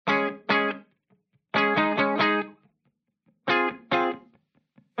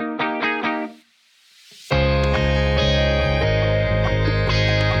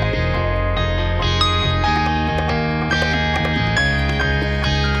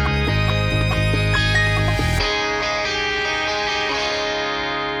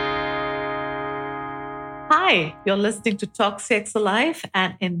Hi, you're listening to Talk CXO Live,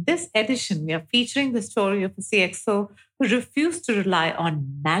 and in this edition, we are featuring the story of a CXO who refused to rely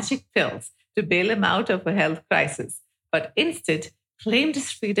on magic pills to bail him out of a health crisis, but instead claimed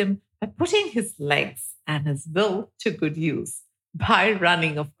his freedom by putting his legs and his will to good use. By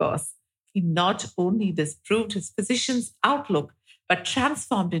running, of course. He not only disproved his physician's outlook, but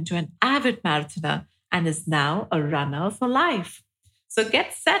transformed into an avid marathoner and is now a runner for life. So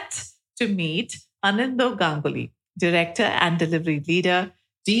get set to meet Anindo Ganguly, Director and Delivery Leader,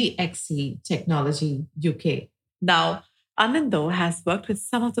 DXC Technology UK. Now, Anindo has worked with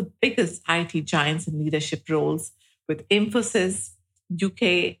some of the biggest IT giants in leadership roles with Infosys,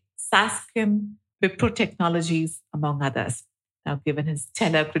 UK, Saskim, Wipro Technologies, among others. Now, given his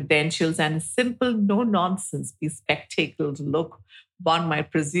stellar credentials and his simple, no nonsense, bespectacled look, one might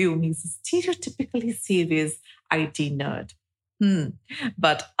presume he's a stereotypically serious IT nerd. Hmm.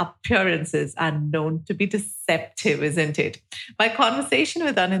 But appearances are known to be deceptive, isn't it? My conversation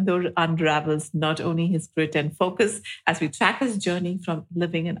with Anindo unravels not only his grit and focus as we track his journey from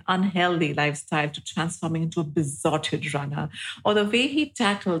living an unhealthy lifestyle to transforming into a besotted runner, or the way he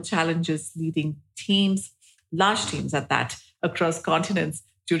tackled challenges leading teams, large teams at that, across continents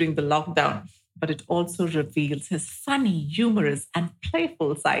during the lockdown. But it also reveals his funny, humorous, and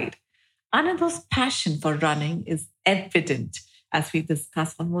playful side. Anando's passion for running is evident as we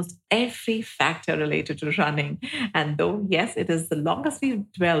discuss almost every factor related to running. And though, yes, it is the longest we've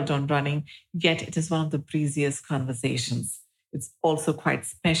dwelled on running, yet it is one of the breeziest conversations. It's also quite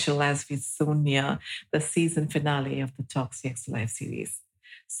special as we so near the season finale of the Talk CX Live series.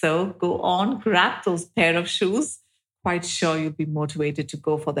 So go on, grab those pair of shoes. Quite sure you'll be motivated to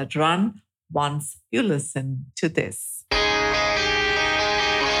go for that run once you listen to this.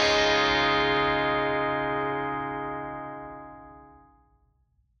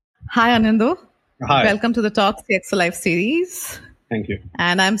 Hi, Anindo. Hi. Welcome to the Talk CXO Live series. Thank you.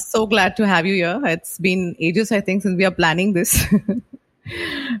 And I'm so glad to have you here. It's been ages, I think, since we are planning this.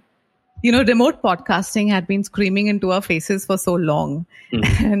 Remote podcasting had been screaming into our faces for so long.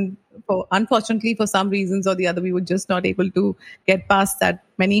 Mm-hmm. And unfortunately, for some reasons or the other, we were just not able to get past that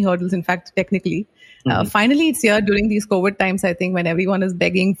many hurdles, in fact, technically. Mm-hmm. Finally, it's here during these COVID times, I think, when everyone is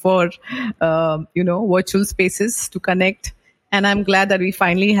begging for, virtual spaces to connect. And I'm glad that we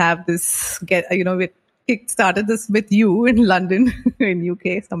finally have this, we kick-started this with you in London, in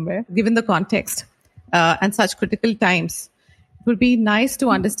UK somewhere. Given the context and such critical times, it would be nice to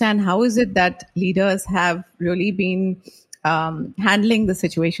understand how is it that leaders have really been handling the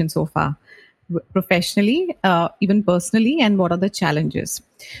situation so far, professionally, even personally, and what are the challenges?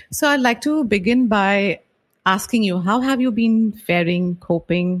 So I'd like to begin by asking you, how have you been faring,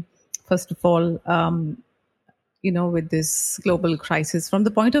 coping, first of all, with this global crisis from the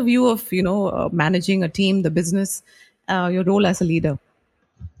point of view of, managing a team, the business, your role as a leader?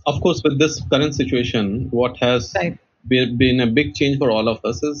 Of course, with this current situation, what has been a big change for all of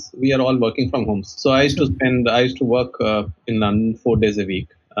us is we are all working from home. So I used to work in London 4 days a week,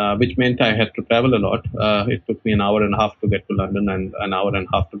 which meant I had to travel a lot. It took me an hour and a half to get to London and an hour and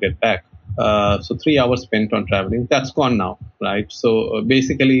a half to get back. So 3 hours spent on traveling. That's gone now, right? So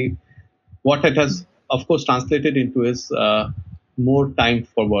basically, what it has, of course, translated into is more time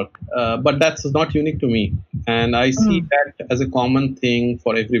for work. But that's not unique to me. And I see that as a common thing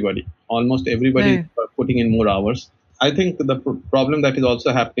for everybody. Almost everybody is putting in more hours. I think the problem that is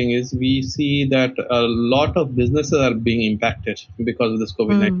also happening is we see that a lot of businesses are being impacted because of this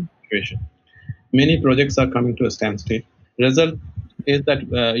COVID-19 situation. Many projects are coming to a standstill. Result is that,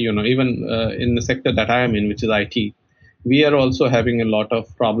 even in the sector that I am in, which is IT, we are also having a lot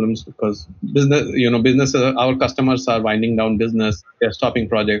of problems because businesses, our customers are winding down business, they're stopping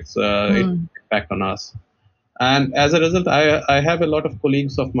projects, it impact on us. And as a result, I have a lot of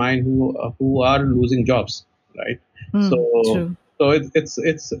colleagues of mine who are losing jobs, right? So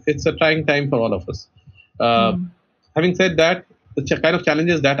it's a trying time for all of us. Having said that, the kind of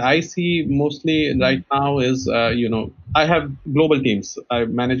challenges that I see mostly right now is, I have global teams. I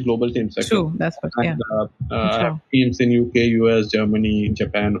manage global teams. True, that's what. I have teams in UK, US, Germany,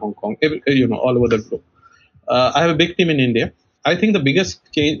 Japan, Hong Kong, all over the globe. I have a big team in India. I think the biggest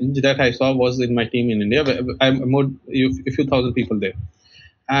change that I saw was in my team in India. I'm more a few thousand people there.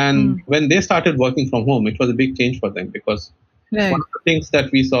 And when they started working from home, it was a big change for them because one of the things that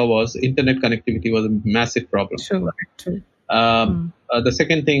we saw was internet connectivity was a massive problem. True. The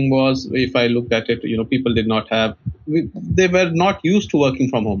second thing was, if I looked at it, people did not have, they were not used to working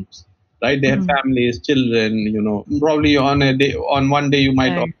from homes, right? They had families, children, probably on one day you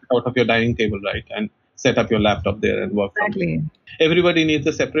might opt out of your dining table, right? And set up your laptop there and work from. Exactly. Everybody needs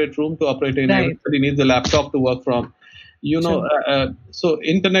a separate room to operate in. Right. Everybody needs a laptop to work from. True. So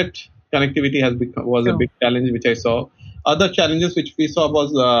internet connectivity was a True. big challenge which I saw. Other challenges which we saw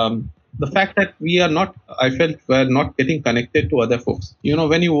was the fact that I felt we're not getting connected to other folks.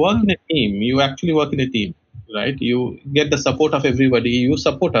 When you work in a team, you actually work in a team, right? You get the support of everybody. You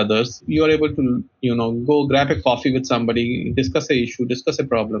support others. You are able to, go grab a coffee with somebody, discuss a issue, discuss a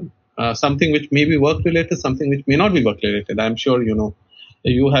problem, something which may be work related, something which may not be work related. I'm sure,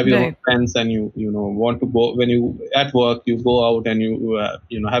 you have your own Right. friends and you want to go when you at work, you go out and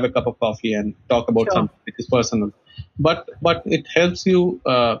you have a cup of coffee and talk about Sure. something which is personal, but it helps you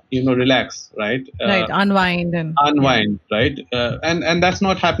relax, right? Right. Unwind and Unwind, right? And that's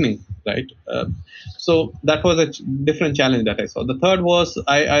not happening, right? So that was a different challenge that I saw. The third was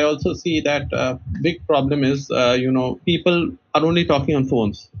I also see that big problem is people are only talking on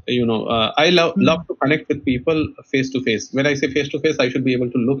phones. I love to connect with people face to face. When I say face to face, I should be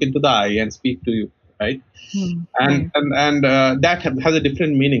able to look into the eye and speak to you, right? Right. And that has a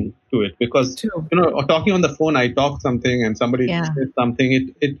different meaning to it, because True. talking on the phone, I talk something and somebody Yeah. says something.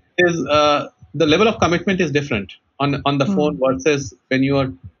 It is the level of commitment is different on the phone versus when you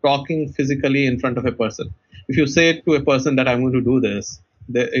are talking physically in front of a person. If you say to a person that I'm going to do this,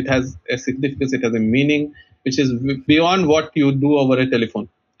 it has a significance, it has a meaning which is beyond what you do over a telephone,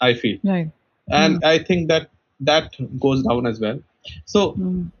 I feel. Right. And I think that goes down as well. So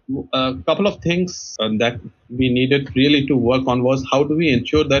a couple of things that we needed really to work on was, how do we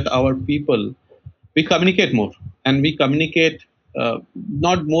ensure that our people, we communicate more, and we communicate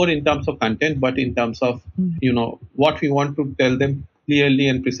not more in terms of content, but in terms of what we want to tell them clearly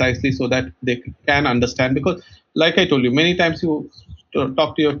and precisely, so that they can understand. Because like I told you, many times you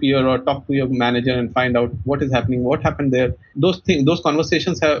talk to your peer or talk to your manager and find out what is happening, what happened there. Those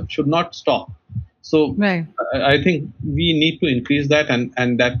conversations should not stop. So Right. I think we need to increase that,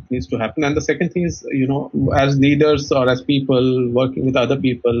 and that needs to happen. And the second thing is, as leaders or as people working with other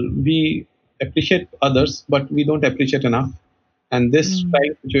people, we appreciate others, but we don't appreciate enough. And this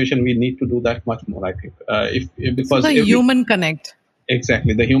trying situation, we need to do that much more, I think. So Because the human connect.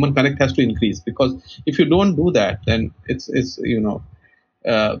 exactly, the human connect has to increase, because if you don't do that, then it's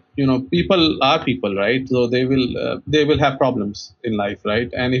people are people, right? So they will have problems in life, right?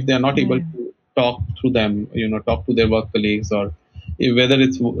 And if they are not able to talk through them, talk to their work colleagues, or whether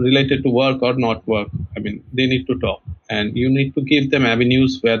it's related to work or not work, I mean, they need to talk, and you need to give them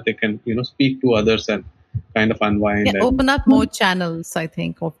avenues where they can speak to others and kind of unwind. Yeah, open up more channels, I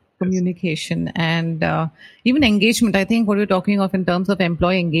think, of communication and even engagement. I think what you're talking of in terms of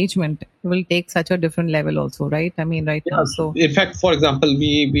employee engagement will take such a different level also, right? I mean, right now. So in fact, for example,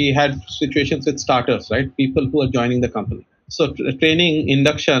 we had situations with starters, right? People who are joining the company. So training,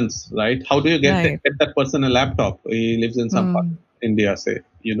 inductions, right? How do you get that person a laptop? He lives in some part of India, say.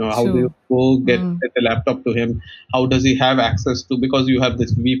 How do you go get a laptop to him? How does he have access to? Because you have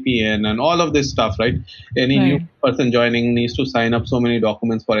this VPN and all of this stuff, right? Any new person joining needs to sign up so many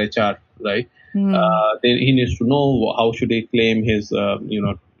documents for HR, right? Then he needs to know how should he claim his,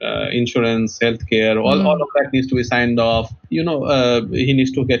 insurance, healthcare, all of that needs to be signed off. He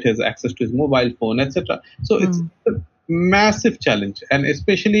needs to get his access to his mobile phone, etc. So it's a massive challenge, and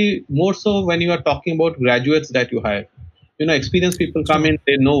especially more so when you are talking about graduates that you hire. Experienced people come in,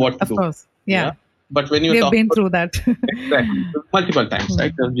 they know what to do. Of course, yeah. But when you we've talk been about, through that exactly, multiple times,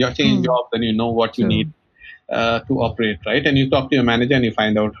 right? You change jobs, and you know what you need to operate, right? And you talk to your manager and you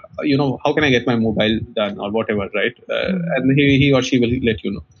find out, how can I get my mobile done or whatever, right? And he or she will let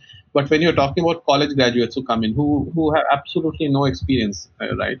you know. But when you're talking about college graduates who come in, who have absolutely no experience,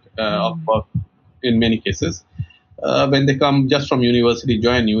 right, of work in many cases, when they come just from university,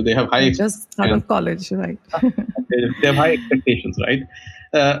 join you, they have high just out of college, right? they have high expectations, right?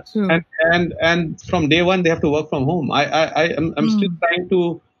 And from day one they have to work from home. I'm still trying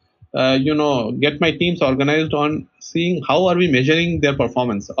to get my teams organized on seeing how are we measuring their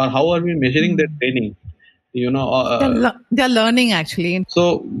performance, or how are we measuring their training. They're learning actually.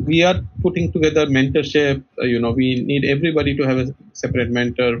 So we are putting together mentorship. We need everybody to have a separate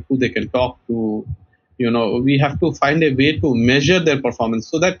mentor who they can talk to. We have to find a way to measure their performance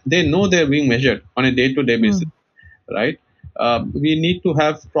so that they know they're being measured on a day-to-day basis, right? We need to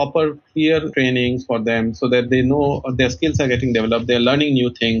have proper, clear trainings for them so that they know their skills are getting developed, they're learning new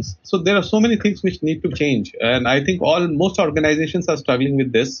things. So there are so many things which need to change. And I think most organizations are struggling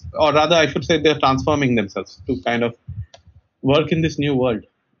with this, or rather, I should say they're transforming themselves to kind of work in this new world,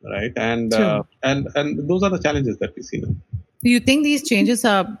 right? And those are the challenges that we see now. Do you think these changes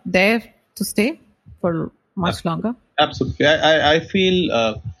are there to stay for much longer? Absolutely. I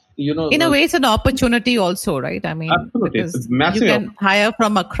feel in a way, it's an opportunity also, right? I mean, absolutely, because it's massive. You can hire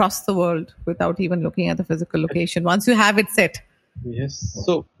from across the world without even looking at the physical location. Once you have it set. Yes.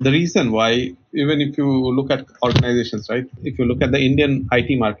 So the reason why, even if you look at organizations, right? If you look at the Indian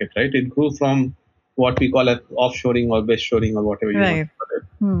IT market, right, it grew from what we call as offshoring or best shoring or whatever you want Right. to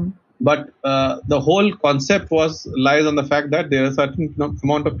call it. But the whole concept lies on the fact that there are a certain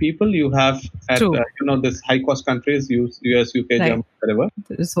amount of people you have at True. this high cost countries, US, UK, Right. Germany, whatever,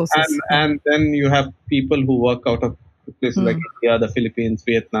 The resources. and then you have people who work out of places like India, the Philippines,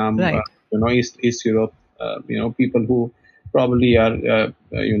 Vietnam, Right. East Europe, people who probably are,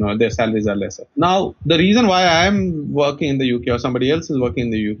 their salaries are lesser. Now, the reason why I am working in the UK or somebody else is working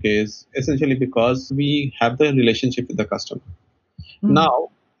in the UK is essentially because we have the relationship with the customer. Now,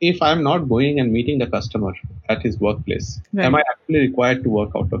 if I'm not going and meeting the customer at his workplace, am I actually required to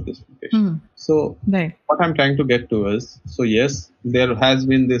work out of this location? So, what I'm trying to get to is, so yes, there has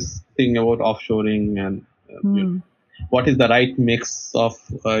been this thing about offshoring and what is the right mix of,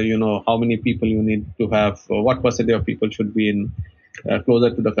 how many people you need to have, what percentage of people should be in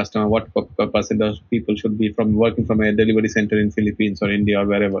closer to the customer, what percentage of people should be from working from a delivery center in Philippines or India or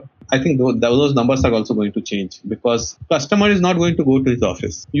wherever. I think those numbers are also going to change because customer is not going to go to his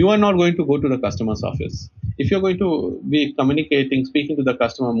office. You are not going to go to the customer's office. If you're going to be communicating, speaking to the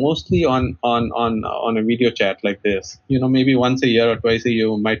customer mostly on a video chat like this, maybe once a year or twice a year,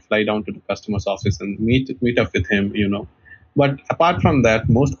 you might fly down to the customer's office and meet up with him, But apart from that,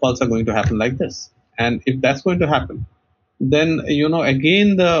 most calls are going to happen like this. And if that's going to happen, then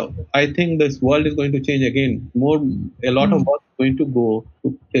again I think this world is going to change again. A lot of work is going to go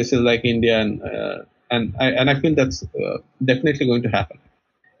to places like India, and I feel that's definitely going to happen.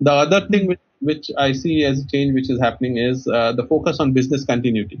 The other thing which I see as a change which is happening is the focus on business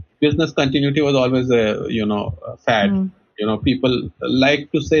continuity. Business continuity was always a fad. People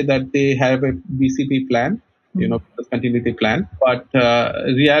like to say that they have a BCP plan, business continuity plan, but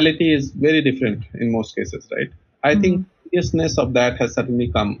reality is very different in most cases, right? I think seriousness of that has certainly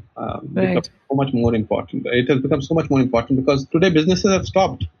become so much more important. It has become so much more important because today businesses have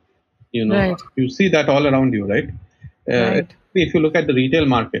stopped. You see that all around you, right? If you look at the retail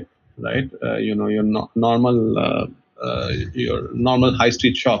market, right, your normal high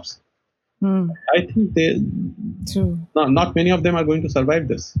street shops. I think not many of them are going to survive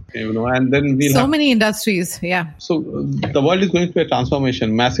this, and then many industries, So the world is going through a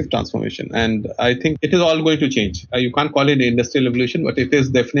transformation, massive transformation, and I think it is all going to change. You can't call it industrial revolution, but it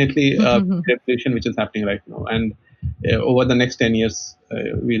is definitely a revolution which is happening right now, and over the next 10 years,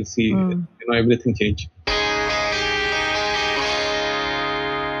 we'll see everything change.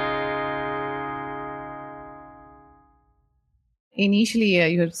 Initially,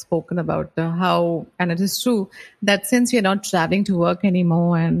 you had spoken about how, and it is true, that since we're not traveling to work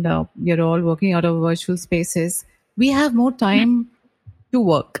anymore and you're all working out of virtual spaces, we have more time to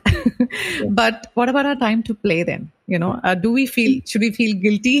work. But what about our time to play then? Should we feel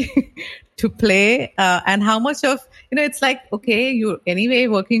guilty to play? And how much of, it's like, okay, you're anyway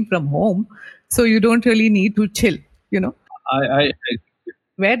working from home, so you don't really need to chill, I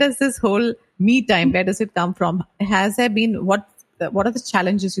Where does this whole me time, where does it come from? Has there been, what are the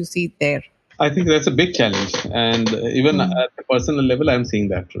challenges you see there? I think that's a big challenge. And even at a personal level, I'm seeing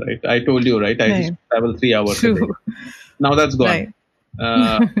that, right? I told you, right? I used to travel 3 hours a day. Now that's gone.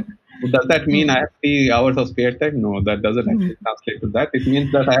 Does that mean I have 3 hours of spare time? No, that doesn't actually translate to that. It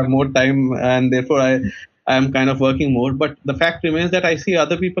means that I have more time and therefore I am kind of working more. But the fact remains that I see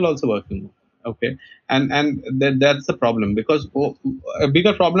other people also working more. Okay, and that's the problem, because a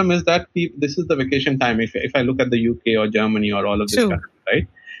bigger problem is that this is the vacation time. If I look at the UK or Germany or all of this country, right?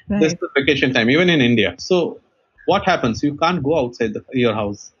 This is the vacation time, even in India. So what happens? You can't go outside your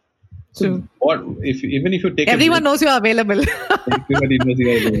house. So even if you take everyone knows you are available. Everybody knows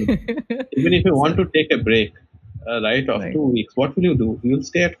you are available. Even if you want to take a break, of 2 weeks, what will you do? You'll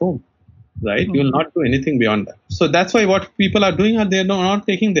stay at home. Right? You will not do anything beyond that. So that's why what people are doing they're not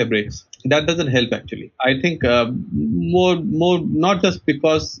taking their breaks. That doesn't help actually. I think more not just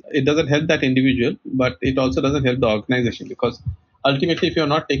because it doesn't help that individual, but it also doesn't help the organization, because ultimately if you're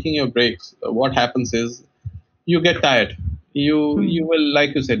not taking your breaks, what happens is you get tired. You will,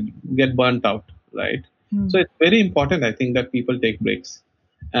 like you said, get burnt out, right? So it's very important, I think, that people take breaks,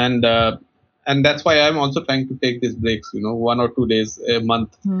 and that's why I'm also trying to take these breaks. 1 or 2 days a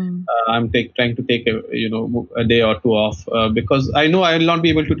month. I'm trying to take a day or two off because I know I will not be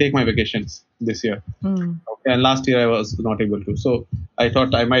able to take my vacations this year. Okay, and last year I was not able to. So I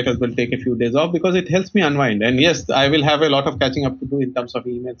thought I might as well take a few days off because it helps me unwind. And yes, I will have a lot of catching up to do in terms of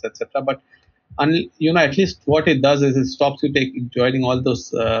emails, etc. But And at least what it does is it stops you joining all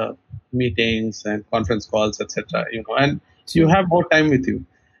those meetings and conference calls, etc. And you True. have more time with you.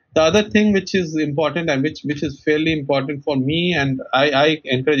 The other thing which is important, and which is fairly important for me, and I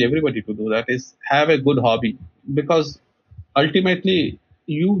encourage everybody to do that, is have a good hobby, because ultimately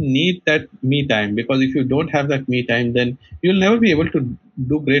you need that me time, because if you don't have that me time, then you'll never be able to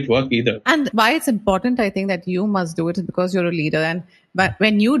do great work either. And why it's important, I think, that you must do it is because you're a leader. And but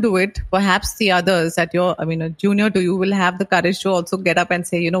when you do it, perhaps the others that you're, I mean, a junior to you will have the courage to also get up and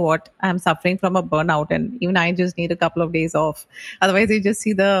say, you know what, I'm suffering from a burnout and even I just need a couple of days off. Otherwise, you just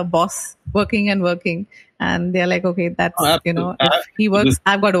see the boss working and working. And they're like, okay, Oh, that's, absolutely. if he works,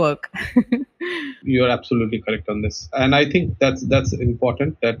 I've got to work. You're absolutely correct on this, and I think that's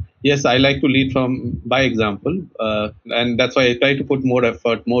important. That yes, I like to lead from by example, and that's why I try to put more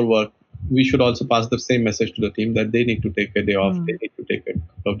effort, more work. We should also pass the same message to the team that they need to take a day off. They need to take a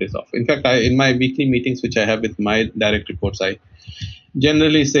couple of days off. In fact, in my weekly meetings, which I have with my direct reports, I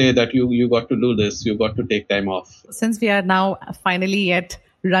generally say that you got to do this. You got to take time off. Since we are now finally at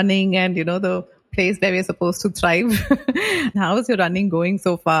running and the place where we're supposed to thrive, how is your running going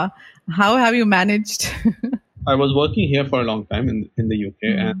so far? How have you managed? I was working here for a long time in the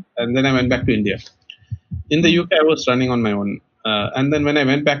UK, and then I went back to India. In the UK, I was running on my own, and then when I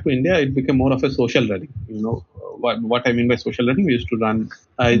went back to India, it became more of a social running. What I mean by social running? We used to run.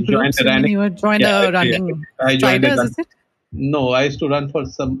 I In joined groups, a you mean running. you were joined Yeah, a running I joined a striders, run. is it? No, I used to run for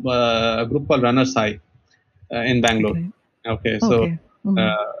some a group called Runners High in Bangalore. Okay. Okay, so Okay. Mhm.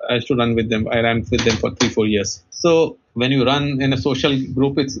 I used to run with them. I ran with them for 3-4 years. So when you run in a social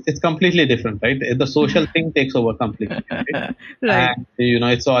group, it's completely different, right? The social thing takes over completely, right? Right. And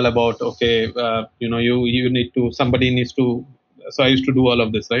it's all about, okay, you need to, somebody needs to. So I used to do all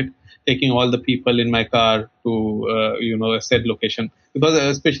of this, right? Taking all the people in my car to a said location, because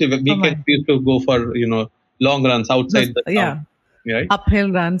especially the Oh weekends my. we used to go for long runs outside Just, the town, yeah. right?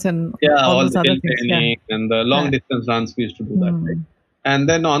 Uphill runs and Yeah, all all those the other hill things. Yeah. training and the long Right. distance runs, we used to do that, right? Mm. And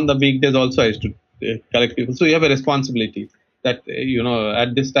then on the weekdays also, I used to collect people. So you have a responsibility that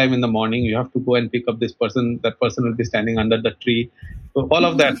at this time in the morning you have to go and pick up this person. That person will be standing under the tree. So all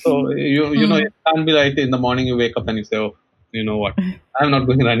of that. So it Mm. can't be right in the morning you wake up and you say, oh, you know what, I'm not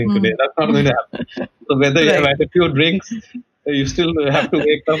going running today. Mm. That's not going to happen. So whether you have Right. had a few drinks, you still have to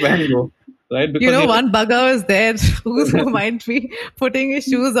wake up and go, right? Because One bugger is there who might be putting his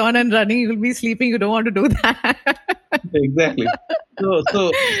shoes on and running. You'll be sleeping. You don't want to do that. exactly. So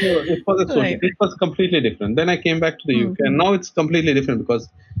it was a social. Right. It was completely different. Then I came back to the Mm. UK, and now it's completely different because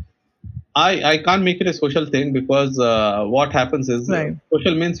I can't make it a social thing, because what happens is Right.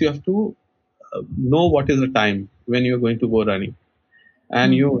 social means you have to know what is the time when you're going to go running,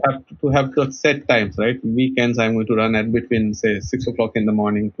 and Mm. you have to set times, right? Weekends I'm going to run at between say 6 o'clock in the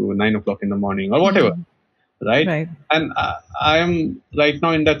morning to 9 o'clock in the morning or whatever, Mm. right? Right. And I am right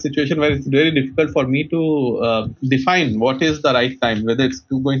now in that situation where it's very difficult for me to define what is the right time, whether it's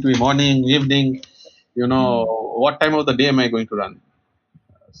going to be morning, evening, Mm. what time of the day am I going to run.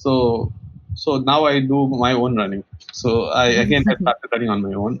 So so now I do my own running. So I started running on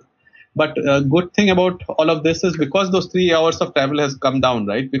my own. But good thing about all of this is because those 3 hours of travel has come down,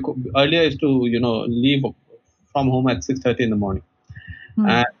 right? Because earlier I used to leave from home at 6:30 in the morning Mm.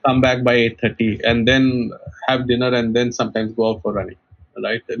 and come back by 8:30 and then have dinner and then sometimes go out for running,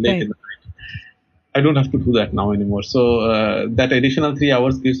 right, late in Right. the night. I don't have to do that now anymore. So that additional 3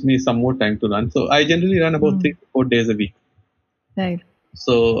 hours gives me some more time to run. So I generally run about Mm. 3 to 4 days a week. Right.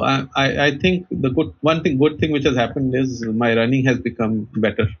 So I think the good thing which has happened is my running has become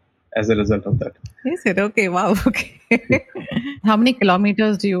better as a result of that. Is it? Okay. Wow. Okay. How many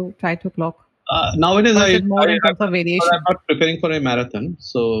kilometers do you try to clock? Nowadays, Or I, is it I more in have terms of because I'm variation? not preparing for a marathon,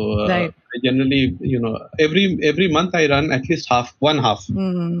 so Right. I generally, every month I run at least one half.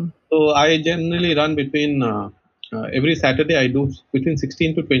 Mm. So I generally run between every Saturday I do between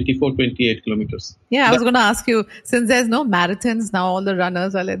 16 to 24, 28 kilometers. Yeah, I That, was going to ask you, since there's no marathons now, all the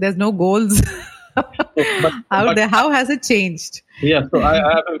runners are like, there's no goals but out but there. How has it changed? yeah, so I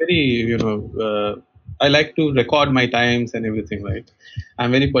have a very, I like to record my times and everything, right?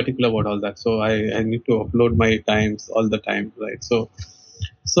 I'm very particular about all that. So I need to upload my times all the time, right? So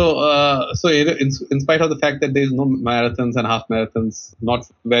in spite of the fact that there is no marathons and half marathons, not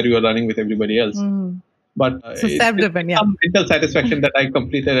where you are running with everybody else, Mm. but So it's self-driven, yeah. some mental satisfaction that I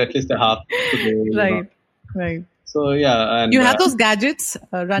completed at least a half today. Right, right. So yeah, You and have those gadgets,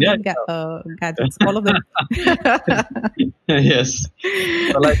 yeah, gadgets, all of them. yes.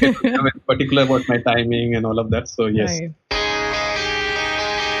 So like I'm very particular about my timing and all of that. So yes. Right.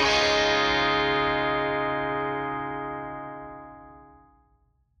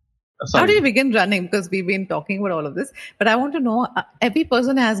 How Sorry. did you begin running? Because we've been talking about all of this, but I want to know. Every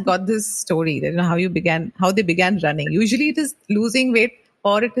person has got this story that how you began, how they began running. Usually, it is losing weight,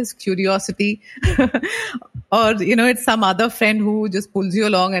 or it is curiosity, or it's some other friend who just pulls you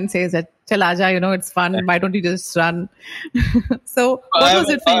along and says that "Chal aaja, it's fun. Why don't you just run?" So, what I've, was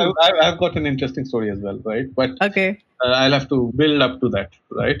it for I've, you? I've got an interesting story as well, right? But Okay. I'll have to build up to that,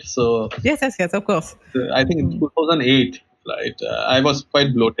 right? So Yes, yes, yes. Of course. I think in 2008, right, I was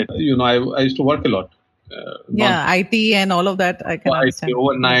quite bloated. I used to work a lot, non Yeah, IT and all of that. I can understand. Yeah.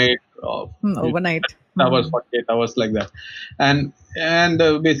 overnight, Overnight. hours, 48 hours, like that, and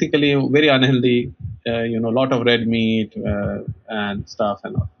basically very unhealthy. Lot of red meat and stuff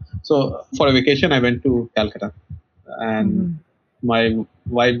and all. So for a vacation, I went to Calcutta, and Mhm. my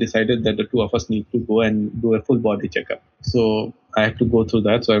wife decided that the two of us need to go and do a full body checkup. So I had to go through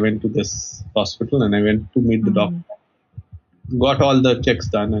that. So I went to this hospital and I went to meet the doctor. Mhm. Got all the checks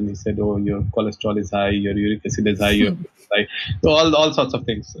done, and he said, "Oh, your cholesterol is high, your uric acid is high, your is high, so all sorts of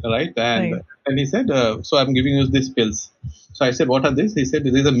things, right?" And Right. and he said, "So I'm giving you these pills." So I said, "What are these?" He said,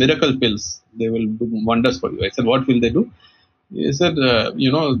 "These are miracle pills. They will do wonders for you." I said, "What will they do?" He said,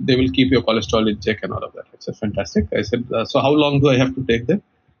 "They will keep your cholesterol in check and all of that." I said, "Fantastic." I said, "So how long do I have to take them?"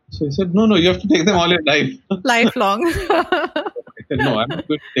 So he said, "No, you have to take them all your life." Lifelong. I said, "No, I'm not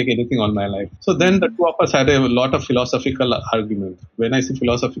going to take anything all my life." So then the two of us had a lot of philosophical argument. When I say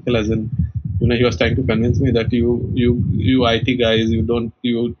philosophical, as in, he was trying to convince me that you IT guys, you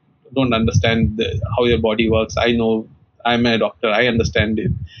don't understand how your body works. I know, I'm a doctor, I understand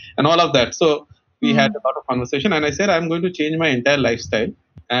it, and all of that. So we had Mm. a lot of conversation, and I said, "I'm going to change my entire lifestyle,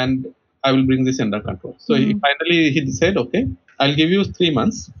 and I will bring this under control." So Mm. he said, "Okay, I'll give you 3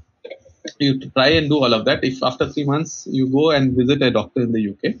 months. You try and do all of that. If after 3 months you go and visit a doctor in the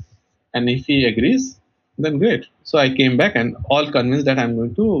UK, and if he agrees, then great." So I came back and all convinced that I'm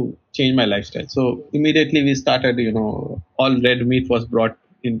going to change my lifestyle. So immediately we started, all red meat was brought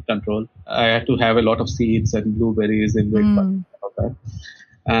in control. I had to have a lot of seeds and blueberries in breakfast. Mm. All of that.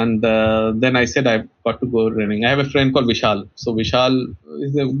 And then I said, I've got to go running. I have a friend called Vishal. So Vishal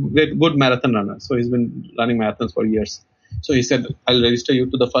is a great, good marathon runner. So he's been running marathons for years. So he said, "I'll register you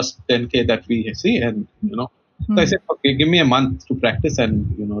to the first 10K that we see." So I Mm. said, "Okay, give me a month to practice, and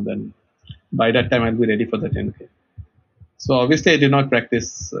then by that time I'll be ready for the 10K." So obviously I did not practice,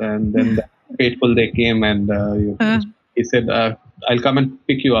 and then the fateful day came, and Uh, he said, "I'll come and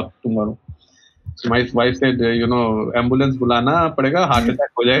pick you up tomorrow." So my wife said, "Ambulance bulana padega, heart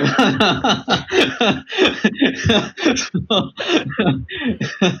attack ho jayega." So,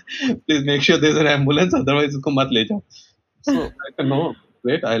 please make sure there's an ambulance, otherwise usko mat le jao. So I said, "No,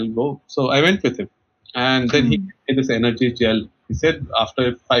 wait, I'll go." So I went with him. And then he mm. gave me this energy gel. He said, "After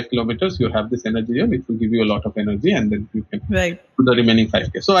 5 kilometers, you have this energy gel. It will give you a lot of energy, and then you can Right. do the remaining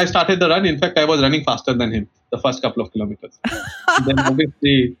 5K." So I started the run. In fact, I was running faster than him the first couple of kilometers. Then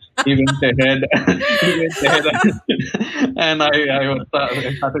obviously he went ahead. He went ahead, and I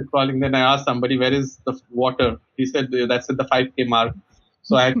started crawling. Then I asked somebody, "Where is the water?" He said, "That's at the 5K mark."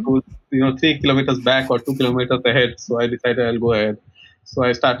 So I had to, 3 kilometers back or 2 kilometers ahead. So I decided I'll go ahead. So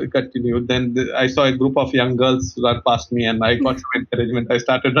I started continued. Then I saw a group of young girls run past me, and I got some encouragement. I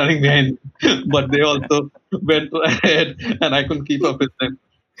started running behind, but they also went ahead, and I couldn't keep up with them.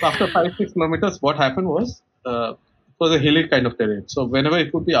 So after 5 6 kilometers, what happened was, it was a hilly kind of terrain. So whenever it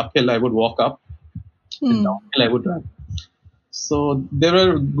would be uphill, I would walk up, and Mm. downhill I would run. So there were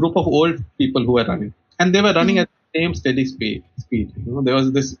a group of old people who were running, and they were running Mm. at the same steady speed. There was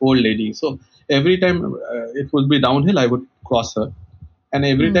this old lady. So every time it would be downhill, I would cross her, and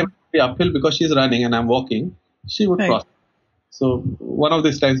every time Mm. it would be uphill because she's running and I'm walking, she would cross. Right. So one of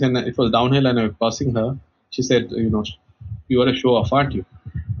these times when it was downhill and I was crossing her, she said, "You are a show off, aren't you?"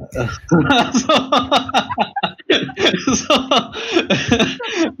 so,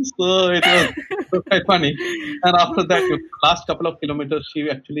 so it was quite funny. And after that, the last couple of kilometers, she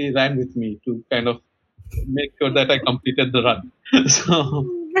actually ran with me to kind of make sure that I completed the run. So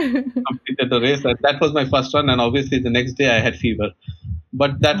completed the race. And that was my first run, and obviously the next day I had fever.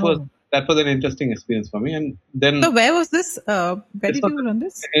 But that was Oh. that was an interesting experience for me. And So then where was this? Where this did was you run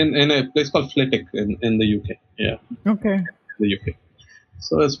this? in a place called Flitwick in the UK. Yeah, Okay. the UK.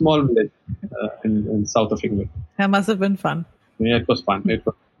 So a small village in south of England. That must have been fun. Yeah, it was fun. It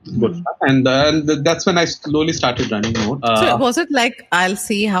was good Hmm. fun, and that's when I slowly started running more. So was it like I'll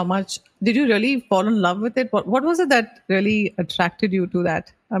see how much did you really fall in love with it? What was it that really attracted you to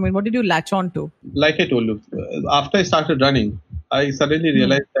that? I mean, what did you latch on to? Like I told you, after I started running, I suddenly Hmm.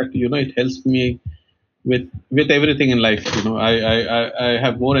 realized that it helps me. with everything in life. I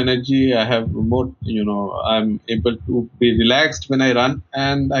have more energy. I have more, I'm able to be relaxed when I run,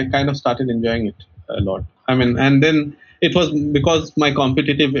 and I kind of started enjoying it a lot. I mean, and then it was because my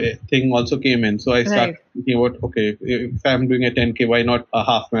competitive thing also came in, so I started Right. thinking about, okay, if I'm doing a 10k, why not a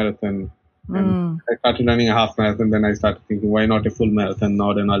half marathon? And Mm. I started running a half marathon. Then I started thinking, why not a full marathon,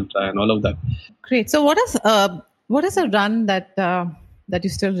 not an ultra, and all of that. Great. So, what is a run that you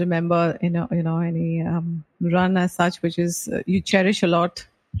still remember? Any run as such which is you cherish a lot,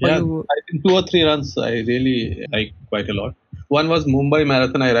 or Yeah, you? I think two or three runs I really like quite a lot. One was Mumbai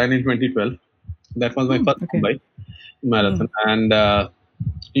Marathon. I ran in 2012. That was my Hmm, first okay. Mumbai Hmm. Marathon, and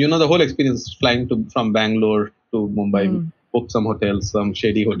the whole experience flying to from Bangalore to Mumbai. We Hmm. booked some hotels, some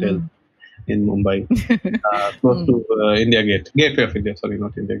shady hotels Hmm. in Mumbai, close Hmm. to India Gate, Gateway of India. Sorry,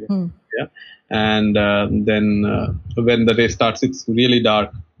 not India Gate. Hmm. Yeah, and then when the race starts, it's really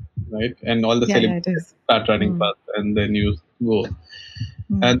dark, right? And all the Yeah, yeah, celebrities it is. start running Hmm. fast, and then you go.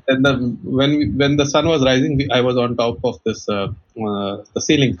 Hmm. And then when the sun was rising, I was on top of this the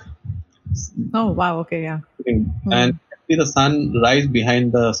ceiling, Oh wow. Okay. Yeah. and Hmm. see the sun rise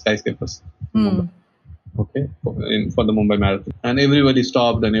behind the skyscrapers in Mumbai. Hmm. Okay, for the Mumbai Marathon, and everybody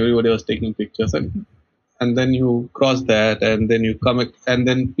stopped and everybody was taking pictures, and then you cross that, and then you come, and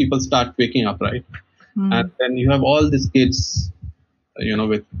then people start waking up, right? And Hmm. then you have all these kids,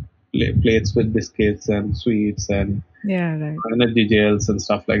 with plates with biscuits and sweets and Yeah. Right. energy gels and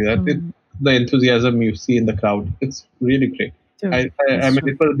stuff like that. Hmm. The enthusiasm you see in the crowd, it's really great. True. I That's mean,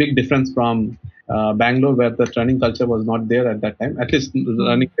 true. it was a big difference from Bangalore, where the running culture was not there at that time. At least the Hmm.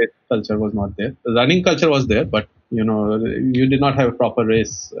 running race culture was not there. The running culture was there, but you did not have a proper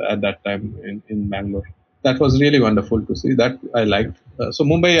race at that time in Bangalore. That was really wonderful to see. That I liked. So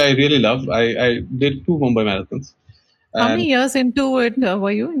Mumbai, I really love. I did two Mumbai marathons, How and many years into it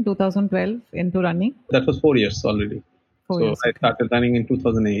were you in 2012 into running? that was 4 years already. 4 years. So I Okay. started running in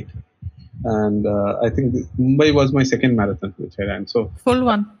 2008, and I think Mumbai was my second marathon which I ran. So Full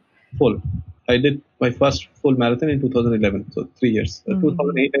one. full. I did my first full marathon in 2011, so 3 years. Hmm.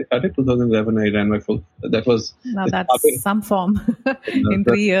 2008 I started, 2011 I ran my full. That was Now it's that's Kaveri, some form in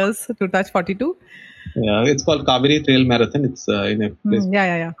 3 years to touch 42. yeah, it's called Kaveri Trail Marathon. It's in a place Yeah,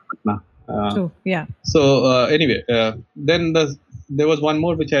 yeah, yeah. called Patna. True. Yeah. So anyway, then there was one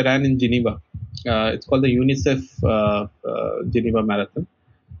more which I ran in Geneva. It's called the UNICEF Geneva Marathon,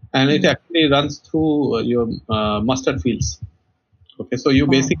 and it Hmm. actually runs through your mustard fields. Okay, so you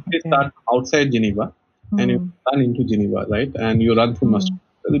Wow. basically Okay. start outside Geneva and you Hmm. run into Geneva, right? And you run through Hmm.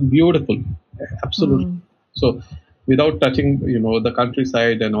 mustard. Beautiful, absolutely. Hmm. So without touching, the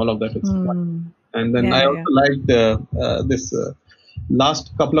countryside and all of that, it's fun. Hmm. And then Yeah, I yeah, also yeah. liked this. Last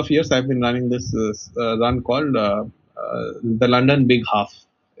couple of years, I've been running this run called the London Big Half.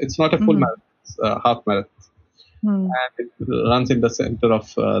 It's not a full Hmm. marathon; it's a half marathon, Hmm. and it runs in the center of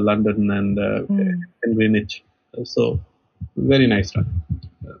London and Hmm. in Greenwich. So very nice run.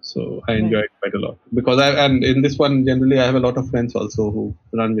 So I enjoy Right. it quite a lot because and in this one generally I have a lot of friends also who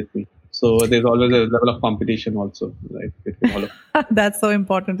run with me. So there's always a level of competition also, like between all of That's so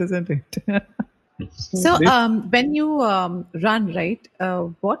important, isn't it? so So, when you run, right?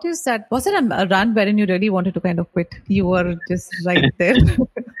 What is that? Was it a run wherein you really wanted to kind of quit? You were just right there.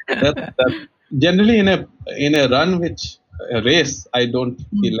 that generally in a run which a race I don't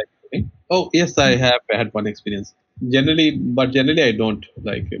feel Mm, like doing. Oh yes, I mm, have had one experience. Generally I don't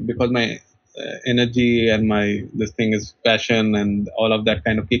like it because my energy and my this thing is passion and all of that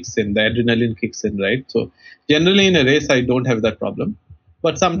kind of kicks in. The adrenaline kicks in, right? So generally in a race I don't have that problem.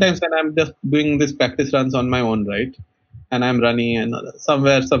 But sometimes mm. when I'm just doing this practice runs on my own, right? And I'm running and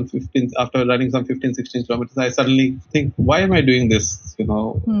somewhere some 15 after running some 15, 16 kilometers, I suddenly think, why am I doing this?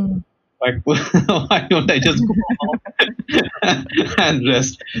 Mm. Like, why don't I just go home and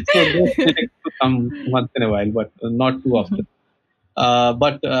rest? So those feelings to come once in a while, but not too often.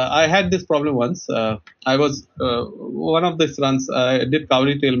 But I had this problem once. I was one of these runs. I did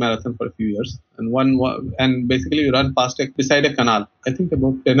Kauri Trail Marathon for a few years, and and basically you run past beside a canal. I think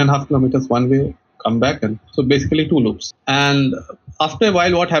about 10.5 kilometers one way, come back, and so basically two loops. And after a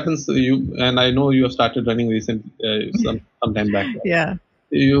while, what happens? You and I know you have started running recently, some time back. Yeah.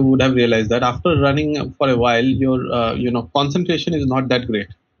 You would have realized that after running for a while, your concentration is not that great,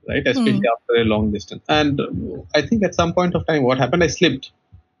 right? Especially Mm. after a long distance. And I think at some point of time, what happened? I slipped,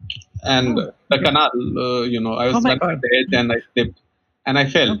 and Oh, the okay. canal, I Oh was my running at God. the edge, and I slipped, and I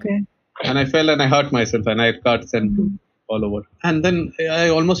fell, Okay. and I hurt myself, and I had cuts and Mm. all over. And then I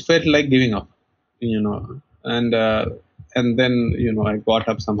almost felt like giving up, and then I got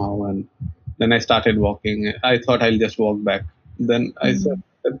up somehow, and then I started walking. I thought I'll just walk back. Then I said, Mm.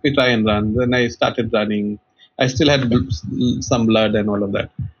 let me try and run. Then I started running. I still had some blood and all of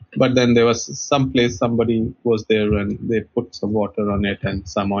that. But then there was some place somebody was there and they put some water on it and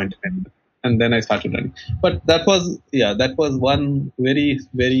some ointment. And then I started running. But that was one very,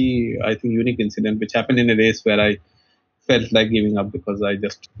 very, I think, unique incident which happened in a race where I felt like giving up because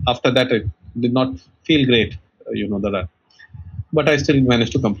after that, I did not feel great, the run. But I still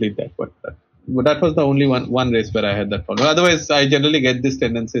managed to complete that. But that was the only one race where I had that problem. Otherwise, I generally get these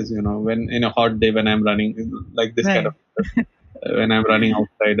tendencies, when in a hot day when I'm running like this kind Right. of when I'm running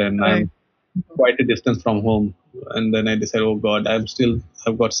outside and Right. I'm quite a distance from home, and then I decide, oh God, still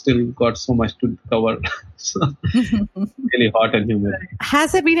got so much to cover. So, really hot and humid.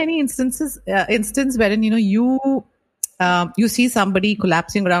 Has there been any instance wherein you see somebody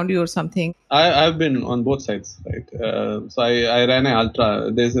collapsing around you or something? I've been on both sides, right? So I ran an ultra.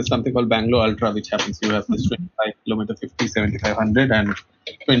 There's something called Bangalore Ultra, which happens. You have this 25 kilometer, 50, 75, 100, and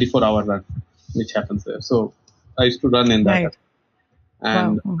 24-hour run, which happens there. So I used to run in that. Right.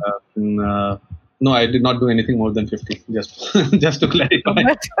 And Wow. no, I did not do anything more than 50. Just to clarify.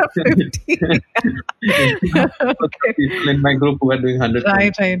 But 50. Okay. People in my group who were doing 100,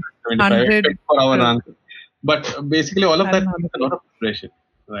 Right. 100. 24-hour run. But basically, all of that And takes a lot of preparation,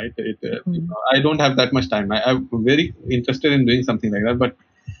 right? I don't have that much time. I'm very interested in doing something like that, but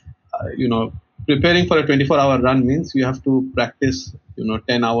preparing for a 24-hour run means you have to practice,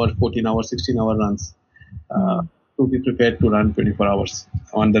 10-hour, 14-hour, 16-hour runs to be prepared to run 24 hours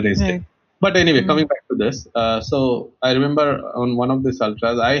on the race day. But anyway, coming back to this, so I remember on one of these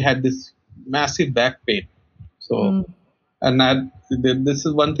ultras, I had this massive back pain. So, and this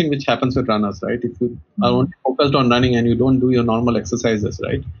is one thing which happens with runners, right? If you are only focused on running and you don't do your normal exercises,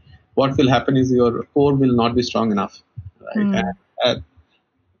 right? What will happen is your core will not be strong enough, right? And,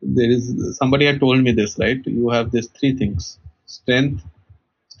 there is somebody had told me this, right? You have these three things: strength,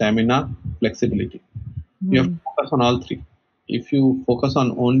 stamina, flexibility. You have to focus on all three. If you focus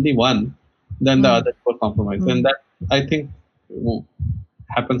on only one, then the other will compromise. And that, I think,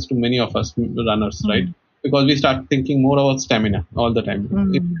 happens to many of us runners, right? Because we start thinking more about stamina all the time,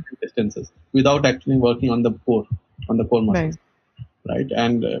 in distances, without actually working on the core muscles, right?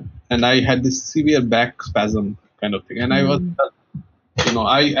 And I had this severe back spasm kind of thing, and I was,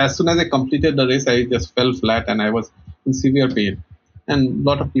 as soon as I completed the race, I just fell flat and I was in severe pain. And a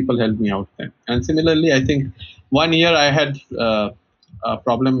lot of people helped me out then. And similarly, I think 1 year I had a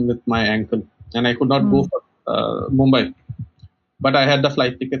problem with my ankle and I could not go for Mumbai. But I had the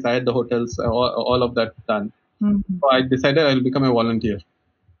flight tickets, I had the hotels, all of that done. So I decided I'll become a volunteer.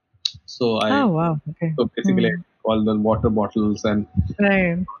 So So basically, all the water bottles and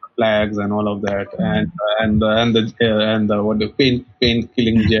flags and all of that, and the what the pain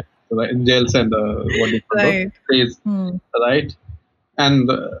killing gels and what do you call those sprays, right? And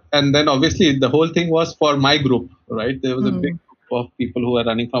then obviously the whole thing was for my group, right? There was a big group of people who were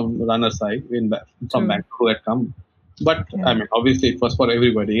running from runner side from Bangalore who had come. But I mean, obviously it was for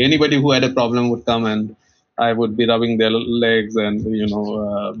everybody. Anybody who had a problem would come and I would be rubbing their legs and,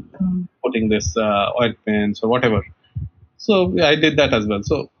 putting this ointments or whatever. So I did that as well.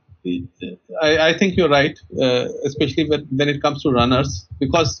 So I think you're right, especially when it comes to runners,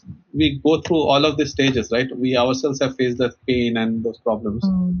 because we go through all of these stages, right? We ourselves have faced that pain and those problems.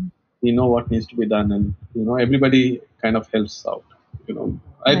 We know what needs to be done, and everybody kind of helps out.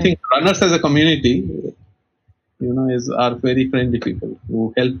 I think runners as a community, are very friendly people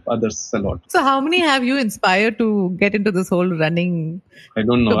who help others a lot. So how many have you inspired to get into this whole running? I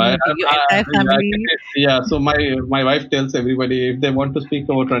don't know. Family? Yeah. So my wife tells everybody if they want to speak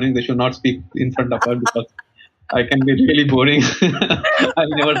about running, they should not speak in front of her because I can be really boring. I'll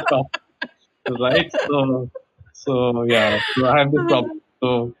never stop. Right. So yeah. So I have this problem.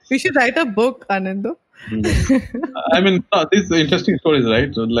 So we should write a book, Anindo. I mean, these interesting stories,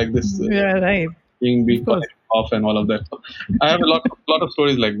 right? So, like this. Yeah. Right. Being off and all of that. So I have a lot of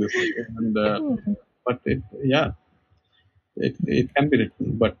stories like this, and but it can be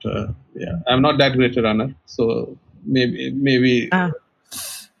written. But I'm not that great a runner, so maybe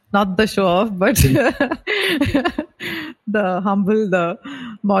not the show off, but the humble, the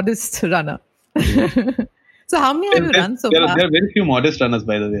modest runner. So how many have you run so far? There are very few modest runners,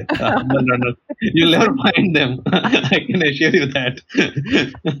 by the way. Humble runners. You'll never find them. I can assure you that.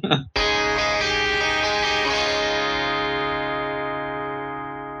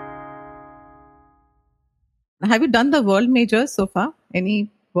 Have you done the world majors so far?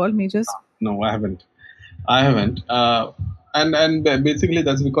 Any world majors? No, I haven't. And basically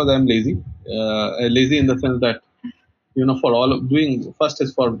that's because I'm lazy. Lazy in the sense that for all of doing first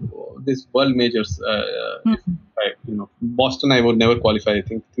is for this world majors. If I, Boston, I would never qualify. I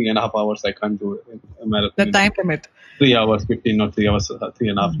think 3.5 hours. I can't do a The marathon. time limit. 3 hours 15 or 3 hours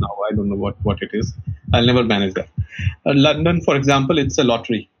 3.5 now. I don't know what it is. I'll never manage that. London, for example, it's a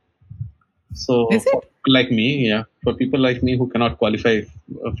lottery. So Is for it? people like me, yeah, for people like me who cannot qualify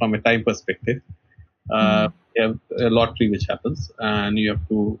from a time perspective, you have a lottery which happens, and you have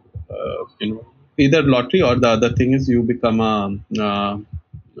to, either lottery or the other thing is you become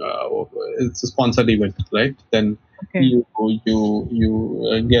it's a sponsored event, right? Then Okay. you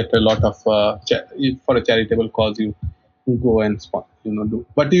get a lot of for a charitable cause you go and do,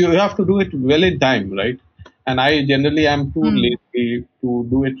 but you have to do it well in time, right? And I generally am too Mm. lazy to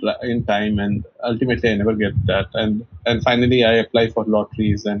do it in time, and ultimately I never get that. And finally I apply for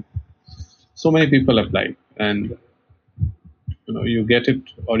lotteries, and so many people apply, and you get it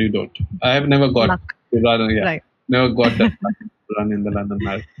or you don't. I have never got Luck. to run, yeah, Right. never got that run in the London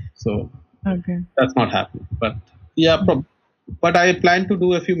Marathon. So Okay. that's not happening. But yeah, but I plan to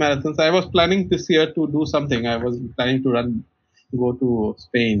do a few marathons. I was planning this year to do something. I was planning to go to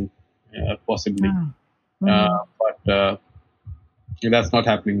Spain, possibly. Ah. Uh, Mm. but that's not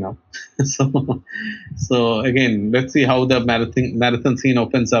happening now. So again, let's see how the marathon scene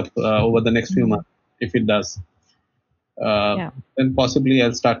opens up over the next few Mm. months. If it does, uh, Yeah. then possibly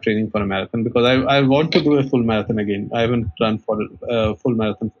I'll start training for a marathon, because I want to do a full marathon again. I haven't run for a full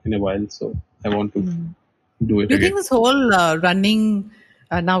marathon in a while, so I want to Mm. do it Do you again. think this whole running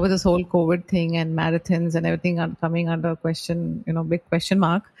now with this whole COVID thing and marathons and everything coming under question, big question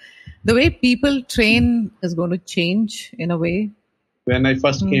mark, the way people train is going to change in a way? When I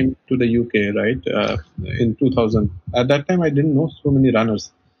first Mm. came to the UK, right, in 2000, at that time I didn't know so many runners,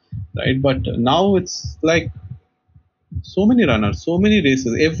 right? But now it's like so many runners, so many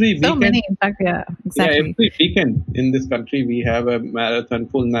races every So weekend. many, in fact, yeah, Yeah, exactly. every weekend in this country we have a marathon,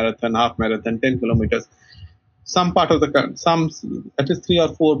 full marathon, half marathon, 10 kilometers. Some part of the some at least 3 or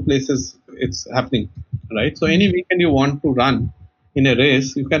 4 places it's happening, right? So any Mm. weekend you want to run in a race,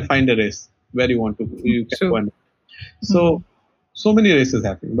 you can find a race where you can go True. and Mm. so so many races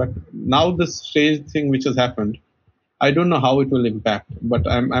happening. But now this strange thing which has happened, I don't know how it will impact, but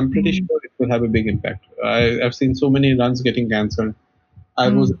I'm pretty Mm. sure it will have a big impact. I've seen so many runs getting cancelled. I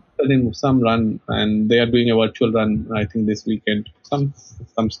was Mm. interested in some run, and they are doing a virtual run. I think this weekend,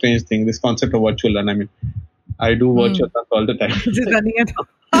 some strange thing. This concept of virtual run. I mean, I do virtual Mm. runs all the time Just running it.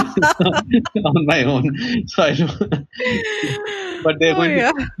 on my own. So I do, but they're Oh, going to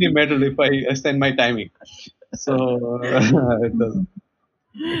yeah. give me a medal if I extend my timing. So it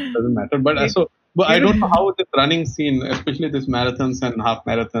doesn't matter. But but I don't know Beautiful. how this running scene, especially this marathons and half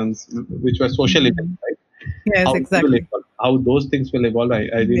marathons, which were social events, Mm. right? Yes, How they will exactly. evolve, how those things will evolve. I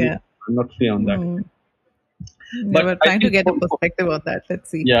really, Yeah. I'm not clear on that. Mm. Yeah, But we're I trying to think get a perspective on that. Let's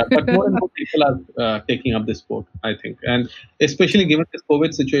see. yeah, but more and more people are taking up this sport, I think, and especially True. given this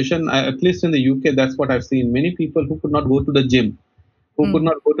COVID situation, at least in the UK, that's what I've seen. Many people who could not go to the gym, who could Mm.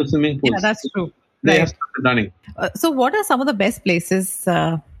 not go to swimming Yeah, pools, that's true. they have Right. started running. So, what are some of the best places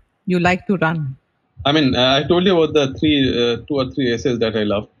you like to run? I mean, I told you about the two or three races that I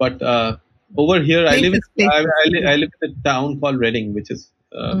love, but over here, Places. I Yeah. live in a town called Reading, which is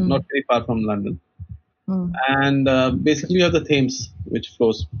not Mm. very far from London, Mm. and basically you have the Thames, which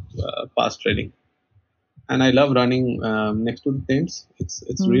flows past Reading, and I love running next to the Thames. It's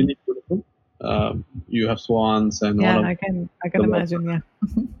Mm. really beautiful. You have swans and all Yeah, of I can the water, imagine. Yeah.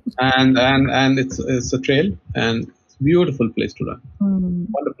 and it's a trail, and it's a beautiful place to run. Mm.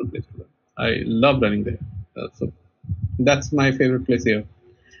 Wonderful place to run. I love running there. So that's my favorite place here.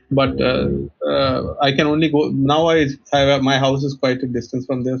 But I can only go now. My house is quite a distance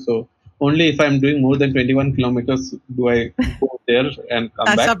from there, so only if I'm doing more than 21 kilometers do I go there and come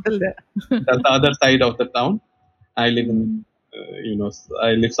Catch back. up till there. That's the other side of the town. I live in, Mm.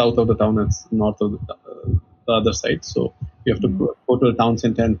 I live south of the town and north of the other side. So you have to Mm. go to the town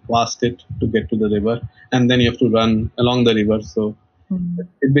center and past it to get to the river, and then you have to run along the river. So Mm.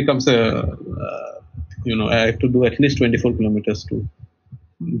 it becomes I have to do at least 24 kilometers to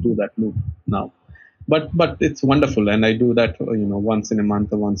do Mm. that loop now. But it's wonderful, and I do that once in a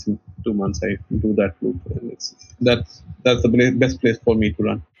month or once in 2 months. I do that loop, and that's the best place for me to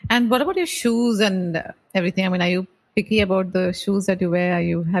run. And what about your shoes and everything? I mean, are you picky about the shoes that you wear?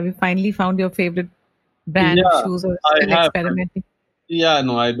 Have you finally found your favorite brand of Yeah, shoes, or I still have. experimenting? Yeah,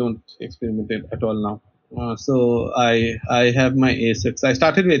 no, I don't experiment it at all now. So I have my Asics. I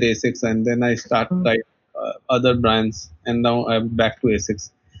started with Asics, and then Mm. tried other brands, and now I'm back to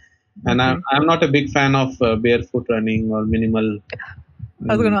Asics. And Okay. I'm not a big fan of barefoot running or minimal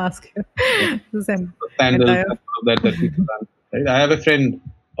I was going mm, to ask you the same sandals entire. that people run. Right? I have a friend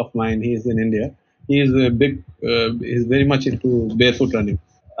of mine. He's in India. He's a big. He's very much into barefoot running.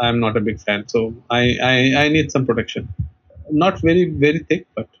 I'm not a big fan, so I need some protection. Not very thick,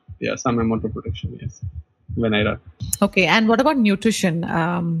 but yeah, some amount of protection. Yes, when I run. Okay, and what about nutrition?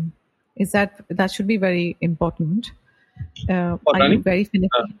 Is that should be very important? For Are you running. very Uh,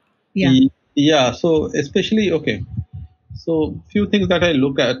 finicky? Yeah. yeah. So especially okay. So few things that I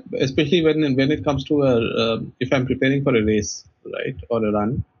look at, especially when it comes to if I'm preparing for a race, right, or a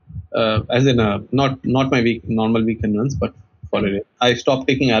run, as in a not my normal weekend runs, but for a Right. race, I stop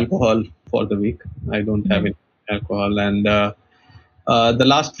taking alcohol for the week. I don't have Right. any alcohol, and the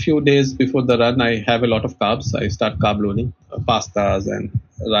last few days before the run, I have a lot of carbs. I start carb loading, pastas and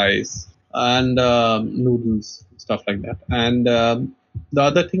rice and noodles, stuff like that. And the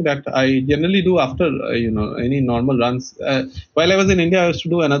other thing that I generally do after any normal runs, while I was in India, I used to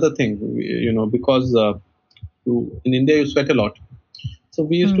do another thing. Because in India you sweat a lot, so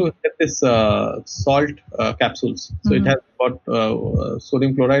we used Mm. to get this salt capsules. So it Mm. has got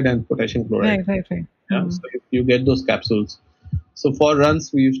sodium chloride and potassium chloride. Right. Right. Right. Yeah, Mm. so you get those capsules. So for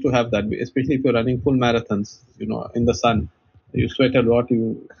runs, we used to have that, especially if you're running full marathons, in the sun, you sweat a lot, you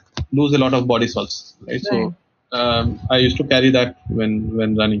lose a lot of body salts, right? Right. So I used to carry that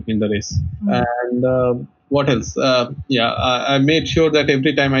when running in the race. Mm. And what else? I made sure that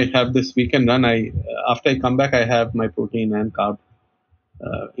every time I have this weekend run, I after I come back, I have my protein and carb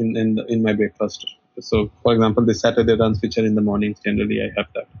in my breakfast. So, for example, the Saturday runs, which are in the mornings, generally I have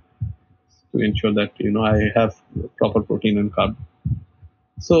that to ensure that I have proper protein and carb.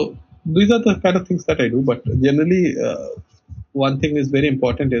 So these are the kind of things that I do. But generally, one thing is very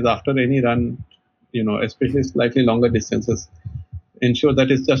important is after any run, especially slightly longer distances, ensure that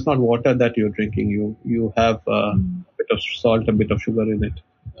it's just not water that you're drinking. You have Mm. a bit of salt, a bit of sugar in it,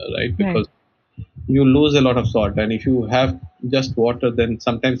 right? Right. Because you lose a lot of salt, and if you have just water, then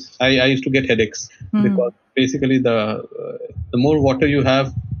sometimes I used to get headaches because Mm. basically the more water you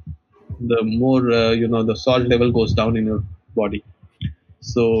have, the more the salt level goes down in your body.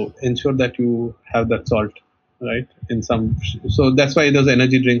 So ensure that you have that salt, right? So that's why those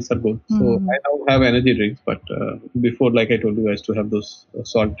energy drinks are good. So I Mm. now have energy drinks, but before, like I told you, I used to have those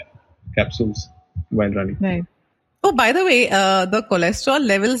salt capsules while running. Right. Oh, by the way, the cholesterol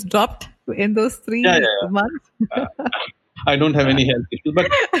levels dropped in those Yeah, 3 months. yeah. I don't have any health issues,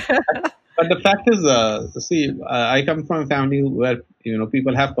 but the fact is, see, I come from a family where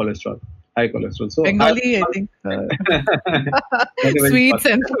people have cholesterol, high cholesterol. So I Bengali, I think. not even Sweets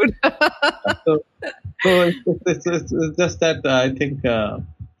and food. so it's just that I think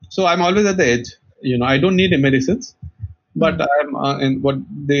so. I'm always at the edge. I don't need medicines, but Mm. I'm in what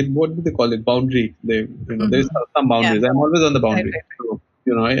do they call it? Boundary. There's Mhm. some Yeah. boundaries. I'm always on the Right, boundary. right, So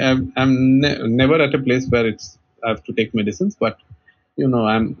I'm never at a place where I have to take medicines, but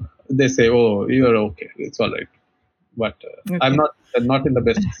I'm. They say, oh, you're okay. It's all right. But right. I'm Okay. not in the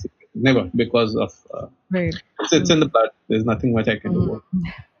best situation. Never, because of Right. it's in the blood. There's nothing much I can do.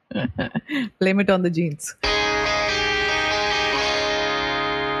 Blame it on the genes.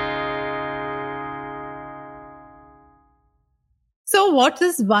 So, what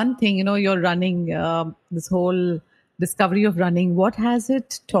is one thing, you're running, this whole discovery of running, what has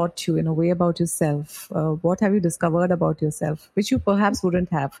it taught you in a way about yourself? What have you discovered about yourself, which you perhaps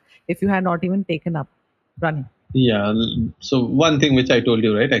wouldn't have if you had not even taken up running? Yeah. So one thing which I told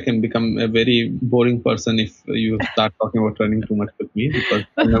you, right? I can become a very boring person if you start talking about running too much with me because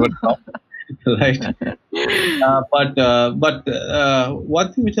I'll never stop, right? But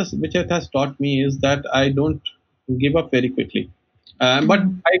one thing which it has taught me is that I don't give up very quickly. But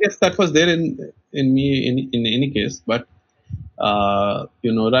Mm. I guess that was there in me in any case. But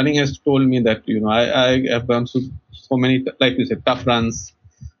running has told me that I have gone through so many, like you said, tough runs,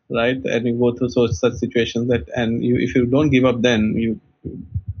 right? And you go through such situations that, and if you don't give up, then you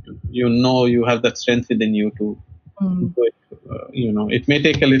have that strength within you to Mm. do it. It may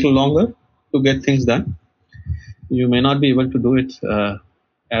take a little longer to get things done. You may not be able to do it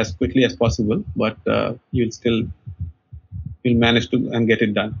as quickly as possible, but you'll manage to and get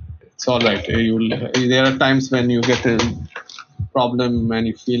it done. It's all right. There are times when you get a problem and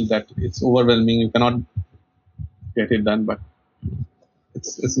you feel that it's overwhelming. You cannot get it done, but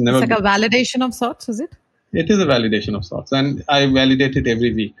it's It's never like been. a validation of sorts, is it? It is a validation of sorts, and I validate it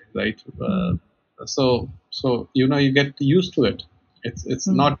every week, right? Mm. So you get used to it. It's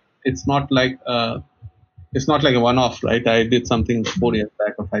Mm. not it's not like it's not like a one-off, right? I did something 4 years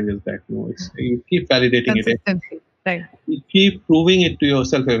back or 5 years back. No, you keep validating it. Consistently. Right. You keep proving it to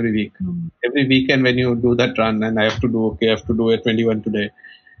yourself every week. Mm. Every weekend when you do that run, and I have to do okay, I have to do a 21 today,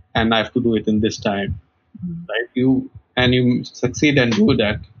 and I have to do it in this time. right? You succeed and do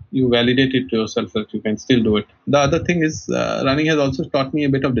that. You validate it to yourself that you can still do it. The other thing is running has also taught me a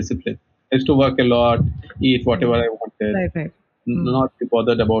bit of discipline. I used to work a lot, eat whatever I wanted, Right, right. not be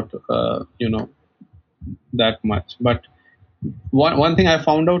bothered about that much. But one thing I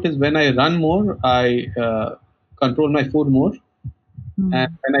found out is when I run more, I control my food more, and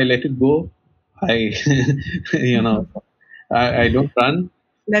when I let it go, I you know I don't run.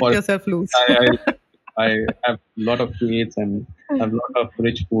 Let For yourself loose. I have a lot of sweets and have a lot of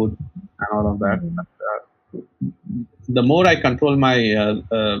rich food and all of that. But, the more I control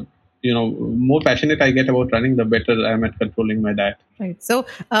my, more passionate I get about running, the better I am at controlling my diet. Right. So,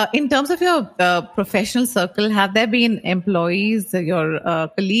 in terms of your professional circle, have there been employees, your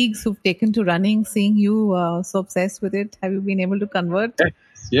colleagues who've taken to running, seeing you so obsessed with it? Have you been able to convert?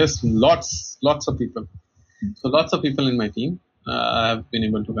 Yes, lots of people. So lots of people in my team have been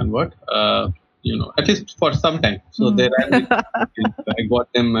able to convert. At least for some time. So they ran with I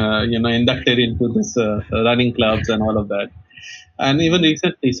got them, inducted into this running clubs and all of that. And even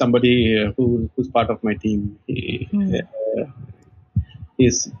recently, somebody who's part of my team,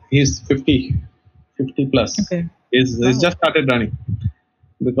 he's 50 plus. Okay. He's just started running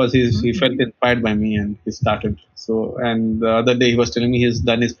because he felt inspired by me and he started. So, and the other day he was telling me he's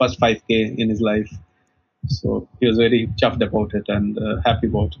done his first 5K in his life. So he was very chuffed about it and happy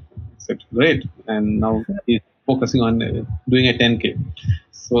about it. I said, great. And now he's focusing on doing a 10K.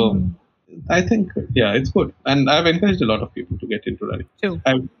 So I think, it's good. And I've encouraged a lot of people to get into running. True.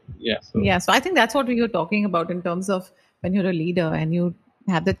 So I think that's what we were talking about in terms of when you're a leader and you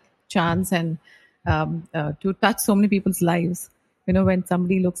have the chance and to touch so many people's lives. When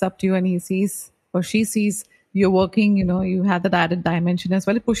somebody looks up to you and he sees or she sees you're working, you have that added dimension as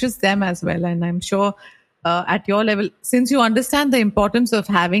well. It pushes them as well. And I'm sure at your level, since you understand the importance of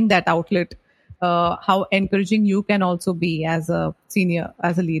having that outlet, how encouraging you can also be as a senior,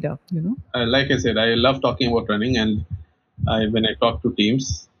 as a leader, Like I said, I love talking about running, and when I talk to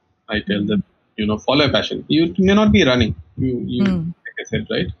teams, I tell them, follow a passion. You may not be running, like I said,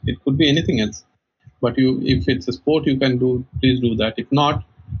 right? It could be anything else, but if it's a sport you can do, please do that. If not,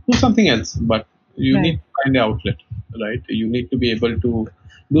 do something else. But you need to find an outlet, right? You need to be able to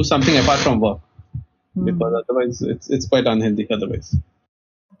do something apart from work, because otherwise it's quite unhealthy otherwise.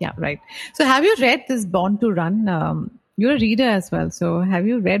 Yeah, right. So have you read this Born to Run? You're a reader as well. So have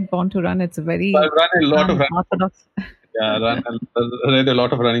you read Born to Run? It's a very I've run a lot of orthodox. I read a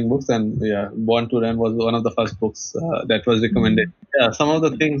lot of running books, and Born to Run was one of the first books that was recommended. Yeah, some of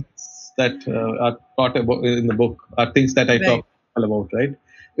the things that are taught about in the book are things that I talk about, right?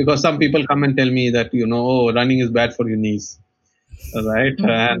 Because some people come and tell me that running is bad for your knees, right?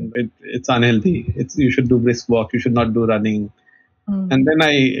 And it's unhealthy. You should do brisk walk. You should not do running. And then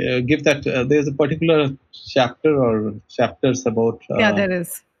I give that there's a particular chapter or chapters about there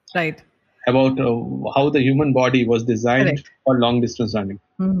is, right, about how the human body was designed for long distance running.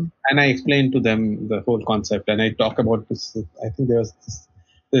 And I explain to them the whole concept, and I talk about this. I think there's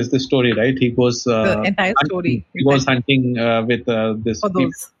this story, right? He goes the entire story. He goes hunting with this. For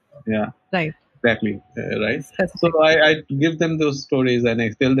those. Yeah. Right. Exactly. Right. So I give them those stories, and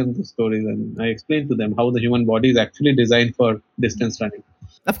I tell them the stories, and I explain to them how the human body is actually designed for distance running.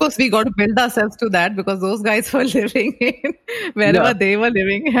 Of course, we got to build ourselves to that because those guys were living in wherever they were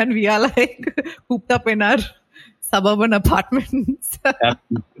living, and we are like cooped up in our suburban apartments.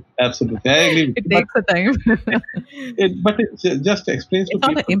 Absolutely. I agree. It takes a time. But it just explains to people.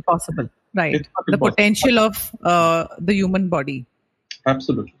 It's not impossible, right? The potential of the human body.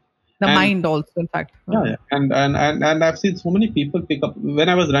 Absolutely. The mind also, in fact. Yeah. And I've seen so many people pick up when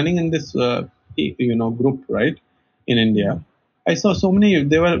I was running in this group, right, in India. I saw so many.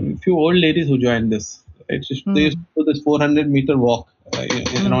 There were a few old ladies who joined this. Right? They used to do this 400-meter walk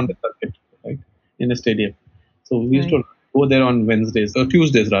around the circuit, right, in a stadium. So we used to go there on Wednesdays or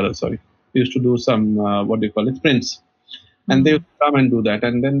Tuesdays, rather. Sorry, we used to do some sprints. And they would come and do that.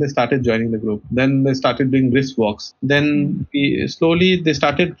 And then they started joining the group. Then they started doing brisk walks. Then slowly they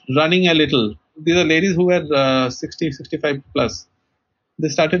started running a little. These are ladies who were 60, 65 plus. They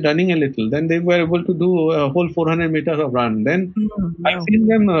started running a little. Then they were able to do a whole 400 meters of run. Then I've seen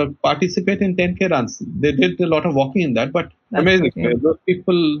them participate in 10K runs. They did a lot of walking in that, but amazing. Those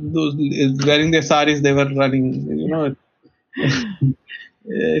people, those wearing their saris, they were running,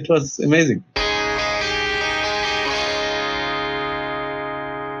 it was amazing.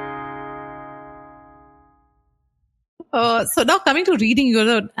 So now coming to reading, you're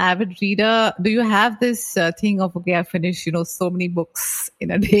an avid reader. Do you have this thing of, okay, I finished, so many books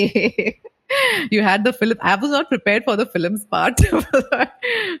in a day? You had the film. I was not prepared for the films part. Not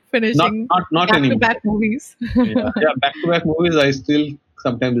Finishing not not back to anymore. back movies. Yeah. Back to back movies I still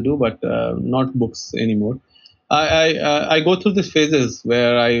sometimes do, but not books anymore. I go through these phases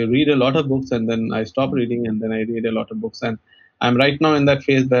where I read a lot of books and then I stop reading and then I read a lot of books, and I'm right now in that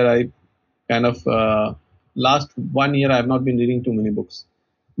phase where I kind of last 1 year I've not been reading too many books,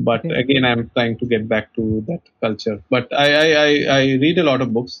 but Okay. again I'm trying to get back to that culture. But I read a lot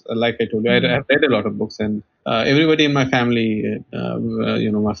of books, like I told you. I've read a lot of books, and everybody in my family,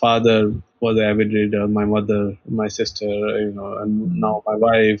 my father was an avid reader, my mother, my sister, and now my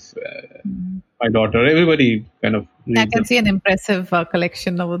wife, my daughter, everybody kind of I reads. can see an impressive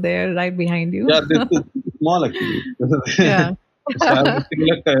collection over there right behind you. Yeah, this is small actually. Yeah. So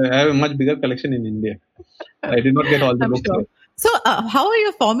I have a much bigger collection in India. I did not get all the I'm books sure. here. So, how are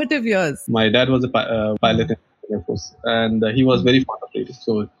your formative years? My dad was a pilot in the Air Force, and he was very fond of reading.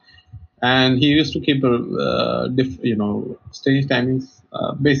 So, and he used to keep, strange timings.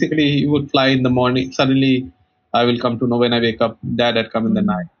 Basically, he would fly in the morning. Suddenly, I will come to know when I wake up. Dad had come in the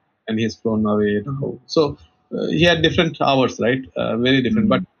night, and he's flown away now. So, he had different hours, right? Very different.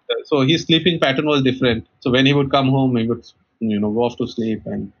 But so his sleeping pattern was different. So when he would come home, he would, go off to sleep,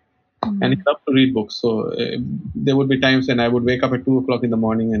 and he loved to read books. So there would be times when I would wake up at 2 o'clock in the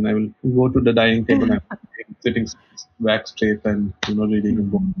morning and I will go to the dining table and sitting back straight and reading a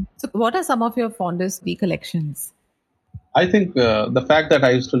book. So, what are some of your fondest bee collections? I think the fact that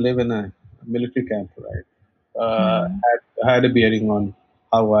I used to live in a military camp, right, had a bearing on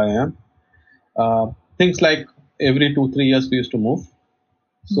how I am. Things like every 2 3 years we used to move.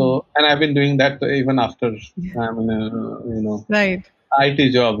 So, and I've been doing that even after I'm in a Right.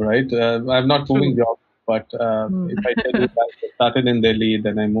 IT job, right? I'm not moving True. job, but if I tell you that I started in Delhi,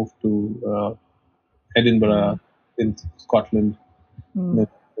 then I moved to Edinburgh in Scotland, then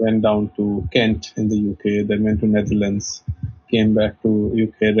went down to Kent in the UK, then went to Netherlands, came back to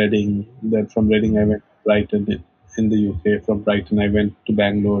UK, Reading. Then from Reading I went to Brighton in the UK. From Brighton I went to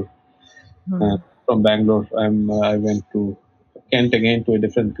Bangalore. From Bangalore I went to Kent again, to a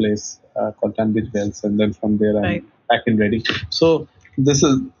different place called Tunbridge Wells, and then from there I'm Right. back in Reading. So this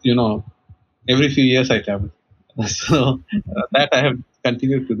is, every few years I travel. So that I have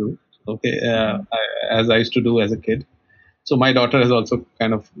continued to do. Okay, as I used to do as a kid. So my daughter has also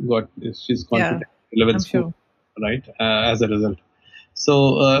kind of she's gone to Yeah. 11 I'm school, sure. right? As a result.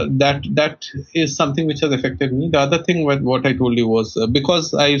 So that is something which has affected me. The other thing, what I told you was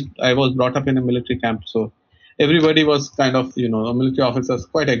because I was brought up in a military camp, so everybody was kind of, military officers,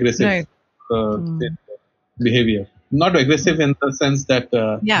 quite aggressive Right. in behavior. Not aggressive in the sense that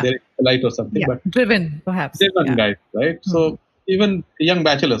Yeah. they're polite or something, Yeah. but Driven, perhaps. different Yeah. guys, right? So even young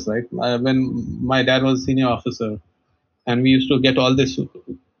bachelors, right? When my dad was senior officer, and we used to get all this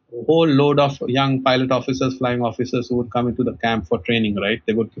whole load of young pilot officers, flying officers who would come into the camp for training, right?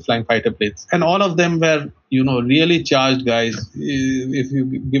 They would be flying fighter planes, and all of them were, really charged guys. If you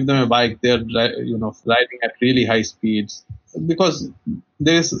give them a bike, they're, riding at really high speeds because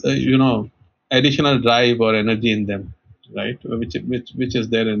there is, additional drive or energy in them, right? Which is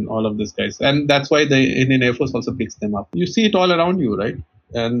there in all of these guys, and that's why the Indian Air Force also picks them up. You see it all around you, right?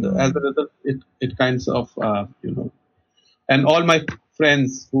 And as a result, it kinds of, and all my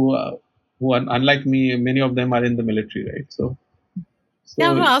friends who are unlike me, many of them are in the military, right? So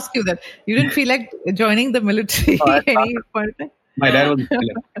Yeah, I'm so going to ask you that. You didn't feel like joining the military I any started, point in my dad was a time?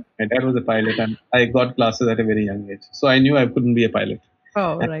 pilot. My dad was a pilot, and I got classes at a very young age. So I knew I couldn't be a pilot.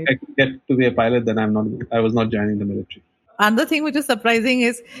 Oh, And right. if I could get to be a pilot, then I was not joining the military. Another thing which is surprising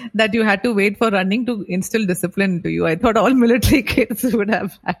is that you had to wait for running to instill discipline into you. I thought all military kids would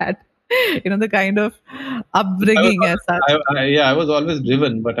have had, the kind of I was, upbringing as such. yeah, I was always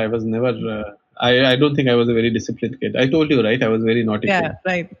driven, but I was never. I don't think I was a very disciplined kid. I told you, right? I was a very naughty Yeah, kid.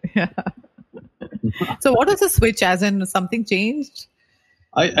 right. Yeah. So, what was the switch? As in, something changed?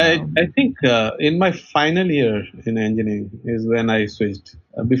 I think in my final year in engineering is when I switched.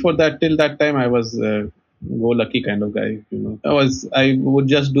 Before that, till that time, I was go lucky kind of guy. I would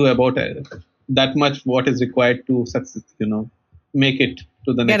just do about that much what is required to success. Make it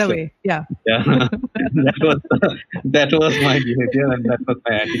to the Get next level. away. Yeah. Yeah, that was my behavior and that was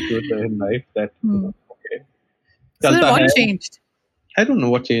my attitude in life. That okay, So, then chalta what hai. changed? I don't know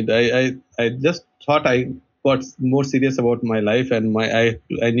what changed. I just thought I got more serious about my life, and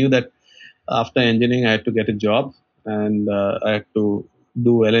I knew that after engineering I had to get a job, and I had to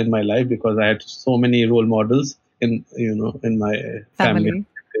do well in my life because I had so many role models in my family, Family.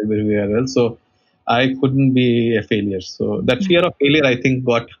 everywhere else. So I couldn't be a failure. So that fear of failure, I think,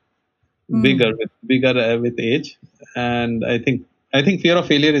 got bigger with age, and I think I think fear of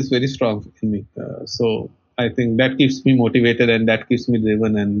failure is very strong in me. So I think that keeps me motivated, and that keeps me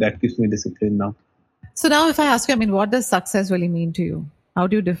driven, and that keeps me disciplined now. So now if I ask you, I mean, what does success really mean to you? How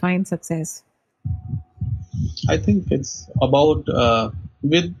do you define success? I think it's about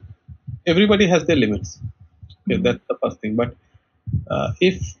with everybody has their limits. Okay, Mm. that's the first thing. But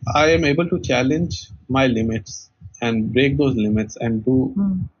if I am able to challenge my limits and break those limits and do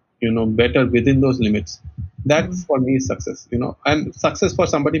Mm. better within those limits, Mm. that's for me success. And success for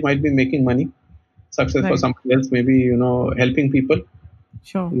somebody might be making money. Success for Right. somebody else maybe helping people.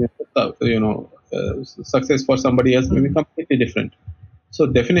 Sure. Success for somebody else may be Mm. completely different. So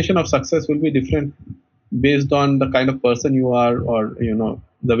definition of success will be different based on the kind of person you are, or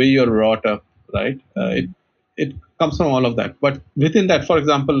the way you're brought up, right? Mm. It comes from all of that. But within that, for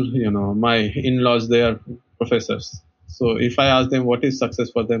example, my in-laws, they are professors. So if I ask them what is success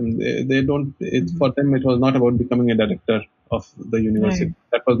for them, they don't. It Mhm. for them it was not about becoming a director of the university.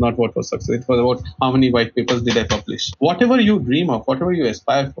 Right. That was not what was success. It was about how many white papers did I publish. Whatever you dream of, whatever you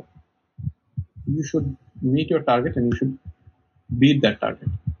aspire for, you should meet your target and you should beat that target.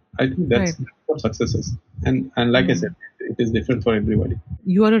 I think Right. that's what success is. And like I said, Mm. it is different for everybody.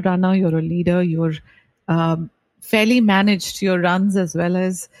 You are a runner, you're a leader, you're um, fairly managed your runs as well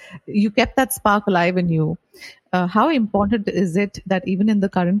as you kept that spark alive in you. How important is it that even in the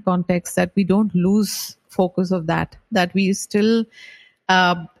current context that we don't lose focus of that we still,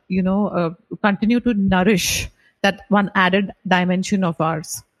 continue to nourish that one added dimension of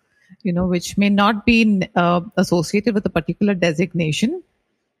ours, which may not be associated with a particular designation.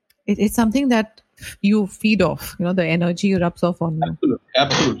 It's something that you feed off, the energy rubs off on you. Absolutely,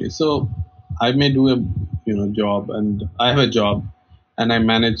 absolutely. So I may do a job, and I have a job, and I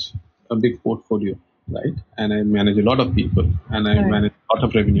manage a big portfolio, right? And I manage a lot of people, and I Right. manage a lot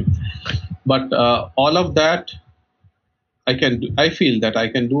of revenue. But all of that, I can do. I feel that I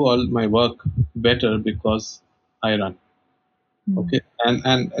can do all my work better because I run. Mm. Okay,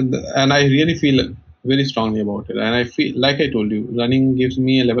 and I really feel very strongly about it, and I feel like I told you, running gives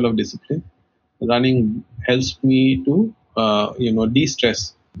me a level of discipline. Running helps me to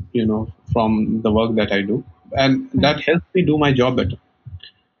de-stress, from the work that I do, and Right. that helps me do my job better,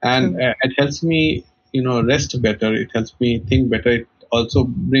 and True. it helps me rest better. It helps me think better. It also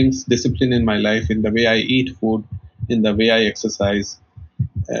brings discipline in my life, in the way I eat food, in the way I exercise,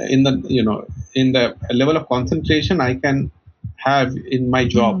 in the in the level of concentration I can have in my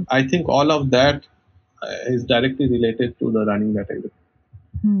job. Mm. I think all of that is directly related to the running that I do.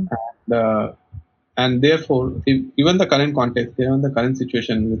 Mm. And, and therefore, even the current context, even the current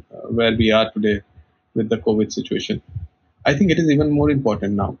situation where we are today with the COVID situation, I think it is even more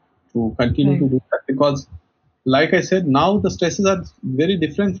important now to continue Right. to do that, because, like I said, now the stresses are very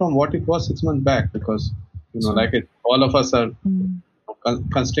different from what it was 6 months back, because True. all of us are Mm.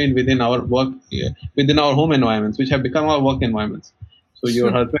 constrained within our work, within our home environments, which have become our work environments. So your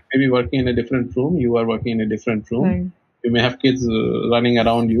True. husband may be working in a different room, you are working in a different room. Right. You may have kids running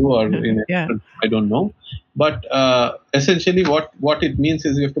around you, or in a Yeah. different, I don't know. But essentially, what it means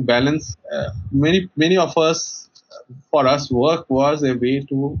is you have to balance. Many of us, for us, work was a way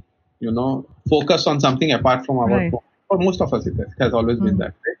to focus on something apart from our Right. home. For most of us, it has always been Mm.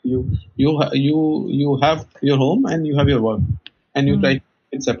 that. Right? You have your home and you have your work, and you try Mm. to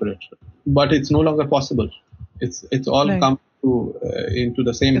keep it separate. But it's no longer possible. It's all Right. come to into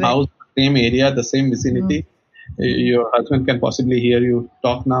the same Correct. house, same area, the same Mm. vicinity. Mm. Your husband can possibly hear you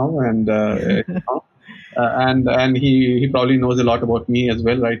talk now, and and he probably knows a lot about me as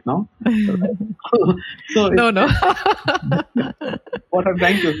well right now. So No, no. what I'm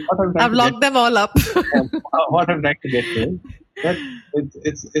trying to what I'm trying I've to get locked them all up. what I'm trying to get to is that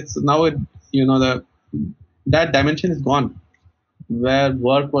it's now the that dimension is gone, where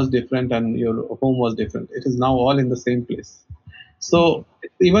work was different and your home was different. It is now all in the same place. So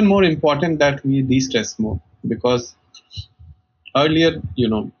it's even more important that we de-stress more, because earlier,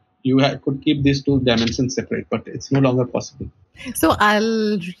 could keep these two dimensions separate, but it's no longer possible. So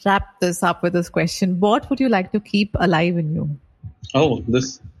I'll wrap this up with this question. What would you like to keep alive in you? Oh,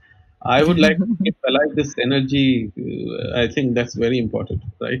 this I would like to keep alive this energy. I think that's very important,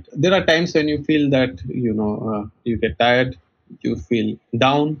 right? There are times when you feel that you get tired, you feel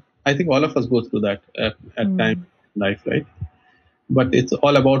down. I think all of us go through that at times Mm. in life, right? But it's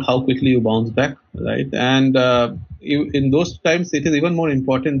all about how quickly you bounce back, right? And in those times, it is even more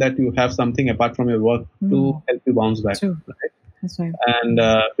important that you have something apart from your work to Mm. help you bounce back, True. right? That's right. And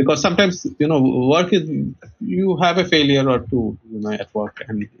because sometimes work is, you have a failure or two at work,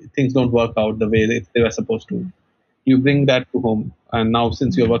 and things don't work out the way they were supposed to. Mm. You bring that to home, and now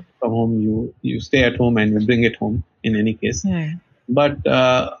since you're Mm. working from home, you stay at home and you bring it home in any case. Right. but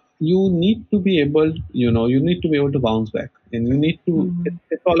you need to be able, to bounce back, and you need to.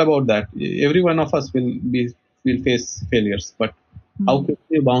 It's all about that. Every one of us will face failures, but how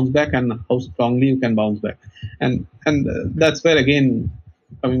quickly you bounce back and how strongly you can bounce back, and that's where, again,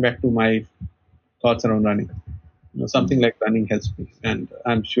 coming back to my thoughts around running. Something like running helps me, and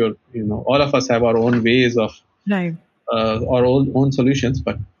I'm sure all of us have our own ways of Right. our own solutions,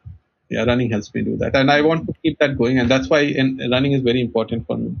 but yeah, running helps me do that, and I want to keep that going, and that's why running is very important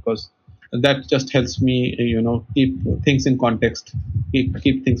for me, because that just helps me, keep things in context,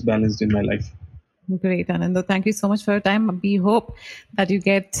 keep things balanced in my life. Great, Anindo. Thank you so much for your time. We hope that you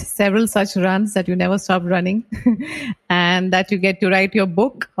get several such runs, that you never stop running, and that you get to write your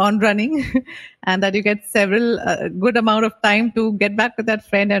book on running, and that you get several good amount of time to get back to that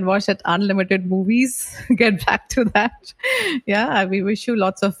friend and watch that unlimited movies. Get back to that. Yeah, we wish you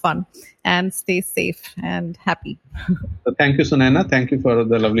lots of fun and stay safe and happy. So thank you, Sunaina. Thank you for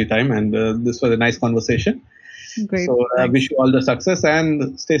the lovely time, and this was a nice conversation. Great. So I wish you all the success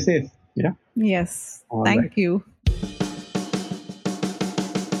and stay safe. Yeah. Yes. All Thank right. you.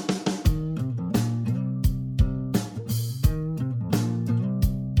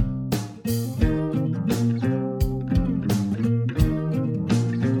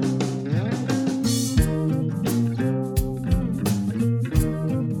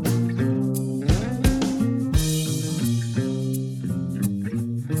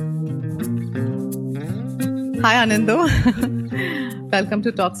 Hi, Anindo. Welcome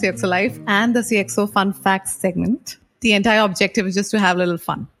to Talk CXO Life and the CXO Fun Facts segment. The entire objective is just to have a little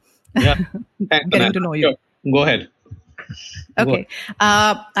fun. Yeah. Thanks, Getting to know you. Sure. Go ahead. Okay.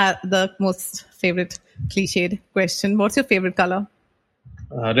 The most favorite cliched question. What's your favorite color?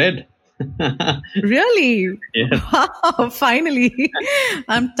 Red. Really? Yes. Wow, finally.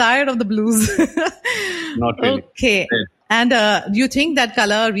 I'm tired of the blues. Not really. Okay. Red. And do you think that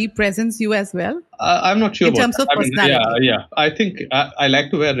color represents you as well? I'm not sure in about terms that. of personality. Yeah. I think I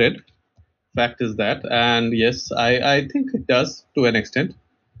like to wear red. Fact is that, and yes, I think it does to an extent.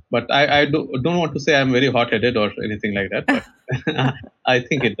 But I don't want to say I'm very hot-headed or anything like that. But I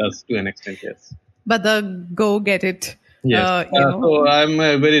think it does to an extent, yes. But the go get it. Yes. So I'm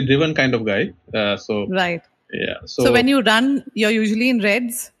a very driven kind of guy. Right. Yeah. So when you run, you're usually in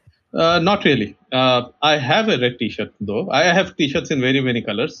reds? Not really. I have a red T-shirt though. I have T-shirts in very many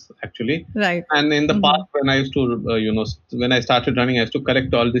colors actually. Right. And in the past, when I used to, when I started running, I used to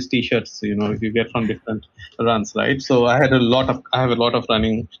collect all these T-shirts. You get from different runs, right? So I have a lot of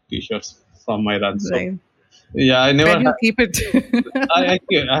running T-shirts from my runs. Right. So yeah, I never. Where do you keep it? I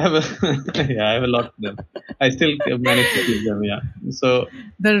have I have a lot of them. I still manage to keep them. Yeah. So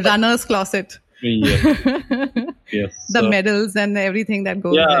the runner's closet. Yes. Yes. The medals and everything that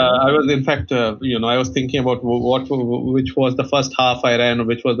goes. Yeah, there. I was in fact, I was thinking about which was the first half I ran, or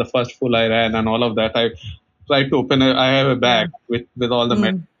which was the first full I ran, and all of that. I tried to open it. I have a bag with all the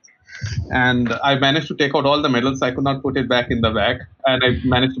medals, and I managed to take out all the medals. I could not put it back in the bag, and I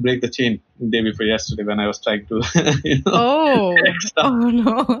managed to break the chain the day before yesterday when I was trying to. Oh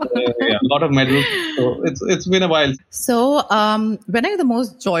no! Yeah, a lot of medals. So it's been a while. So when are you the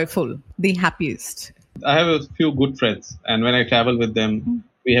most joyful, the happiest? I have a few good friends, and when I travel with them,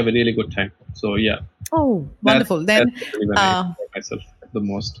 we have a really good time. So yeah. Oh, wonderful! Then that's really when I enjoy myself the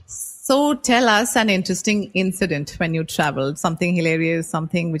most. So tell us an interesting incident when you traveled, something hilarious,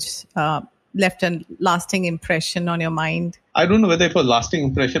 something which left a lasting impression on your mind. I don't know whether it was lasting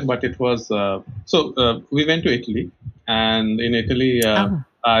impression, but it was. We went to Italy, and in Italy,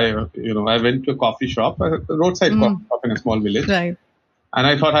 I went to a coffee shop, a roadside coffee shop in a small village. Right. And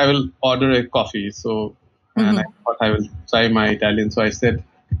I thought I will order a coffee. So, and I thought I will try my Italian. So I said,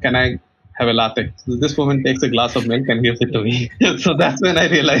 "Can I have a latte?" So this woman takes a glass of milk and gives it to me. So that's when I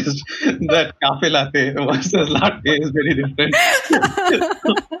realized that cafe latte versus latte is very different.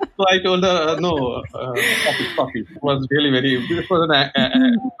 So I told her, no, coffee. It was really This was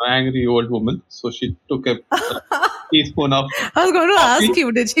an angry old woman. So she took a teaspoon of. I was going to ask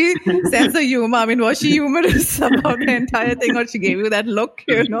you, did she sense the humor? I mean, was she humorous about the entire thing, or she gave you that look?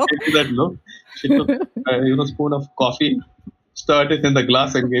 She gave you that look. She took a spoon of coffee, stirred it in the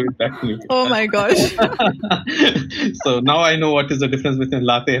glass, and gave it back to me. Oh my gosh! So now I know what is the difference between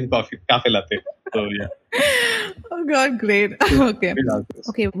latte and cafe latte. So yeah. Oh God, great. Okay.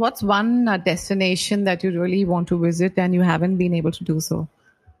 Okay, what's one destination that you really want to visit and you haven't been able to do so?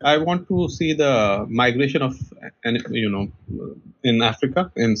 I want to see the migration of, in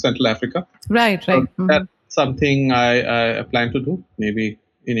Africa, in Central Africa. Right. So that's something I plan to do maybe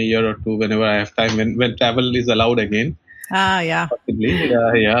in a year or two, whenever I have time, when travel is allowed again. Yeah. possibly.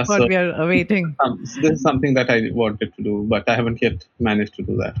 Yeah. What So we are awaiting. this is something that I wanted to do, but I haven't yet managed to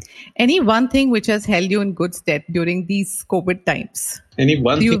do that. Any one thing which has held you in good stead during these COVID times? Any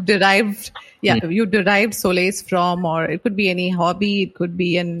one thing? You've derived, Hmm. you derived solace from, or it could be any hobby, it could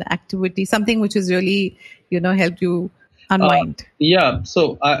be an activity, something which has really, helped you Uh, unwind. yeah.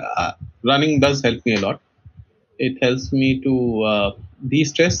 So running does help me a lot. It helps me to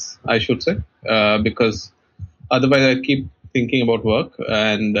de-stress, I should say, because otherwise I keep thinking about work,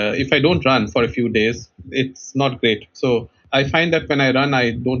 and if I don't run for a few days, it's not great. So I find that when I run,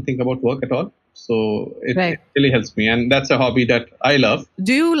 I don't think about work at all. So it Right. really helps me, and that's a hobby that I love.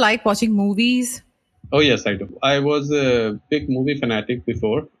 Do you like watching movies? Oh yes, I do. I was a big movie fanatic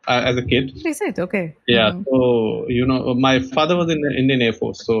before as a kid. Is it? Okay. Yeah, so my father was in the Indian Air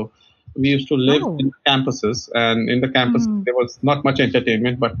Force, so we used to live Oh. in campuses, and in the campus there was not much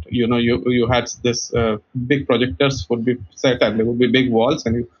entertainment, but you had this big projectors would be set, and there would be big walls,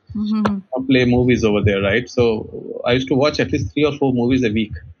 and you play movies over there, right? So I used to watch at least 3 or 4 movies a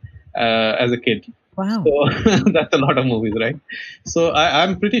week as a kid. So Wow. that's a lot of movies, right? So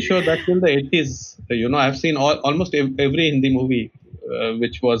I'm pretty sure that till the 80s, I've seen almost every Hindi movie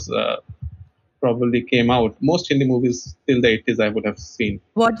which was probably came out. Most Hindi movies till the 80s I would have seen.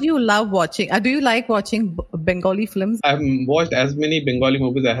 What do you love watching? Do you like watching Bengali films? I've watched as many Bengali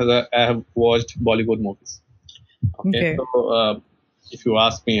movies as I have watched Bollywood movies. Okay, Okay. so if you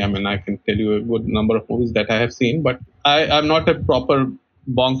ask me, I mean, I can tell you a good number of movies that I have seen, but I'm not a proper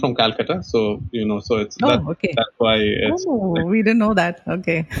bong from Calcutta, so so Oh, okay. that's why it's Oh, we didn't know that.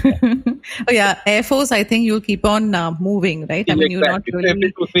 Okay. Oh, yeah. Air Force, I think you'll keep on moving, right? I mean, you're not exactly. So every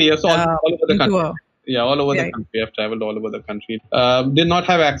really 2 3 years, all over the into country. a. Yeah, all over the Right. country. I've traveled all over the country. Did not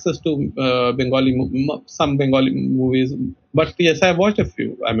have access to some Bengali movies, but yes, I've watched a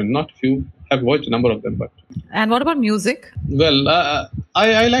few. I mean, not a few. I've watched a number of them, but And what about music? well,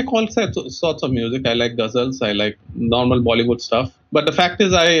 I like all sorts of music. I like ghazals. I like normal Bollywood stuff. But the fact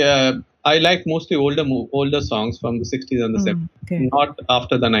is, I like mostly older songs from the 60s and the 70s, Okay. not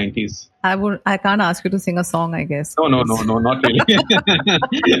after the 90s. I can't ask you to sing a song, I guess. No, not really.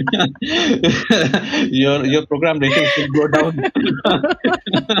 Your program ratings will go down.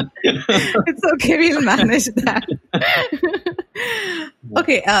 It's okay. We'll manage that.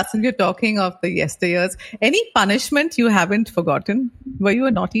 Okay. Since you're talking of the yesteryears, any punishment you haven't forgotten? Were you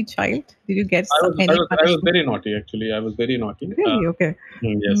a naughty child? Did you get any I was punishment? very naughty actually. I was very naughty. Really? Okay.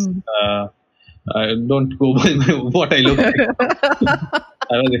 Yes. I don't go by what I look like.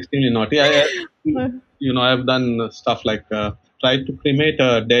 I was extremely naughty. I've done stuff like tried to cremate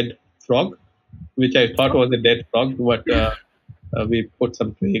a dead frog, which I thought was a dead frog, but we put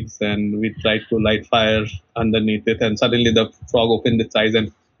some twigs and we tried to light fire underneath it, and suddenly the frog opened its eyes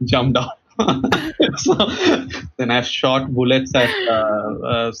and jumped out. So then I've shot bullets at,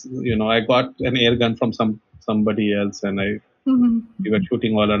 I got an air gun from somebody else, and we were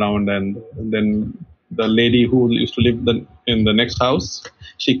shooting all around, and then the lady who used to live in the next house,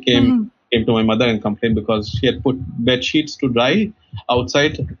 she came to my mother and complained because she had put bed sheets to dry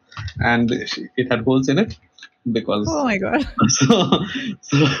outside, and it had holes in it because. Oh my God.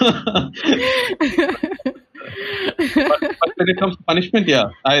 But when it comes to punishment, yeah,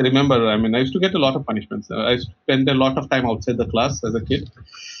 I remember. I mean, I used to get a lot of punishments. I spent a lot of time outside the class as a kid.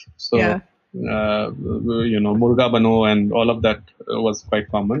 So, Yeah. Murga Bano and all of that was quite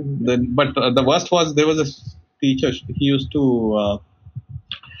common. But the worst was there was a teacher. He used to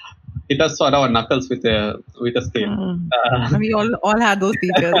hit us on our knuckles with a scale. We all had those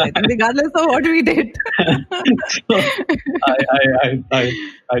teachers, I think, regardless of what we did. So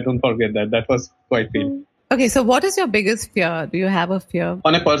I don't forget that. That was quite painful. Okay, so what is your biggest fear? Do you have a fear?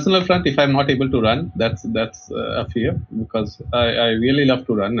 On a personal front, if I'm not able to run, that's a fear because I really love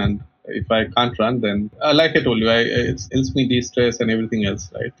to run, and if I can't run, then like I told you, it helps me de-stress and everything else,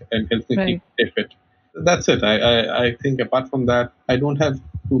 right? And helps me keep fit. That's it. I think apart from that, I don't have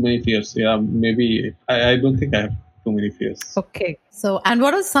too many fears. Yeah, maybe I don't think I have too many fears. Okay. So, and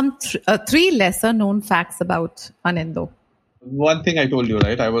what are some 3 lesser known facts about Anindo? One thing I told you,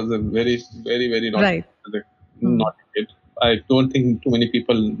 right? I was a very, very, very naughty kid. I don't think too many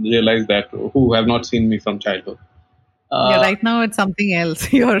people realize that who have not seen me from childhood. Right now it's something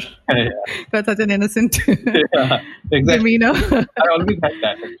else. You're such an innocent exactly. demeanor. I always had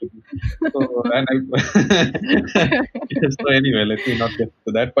that actually. So anyway, let me not get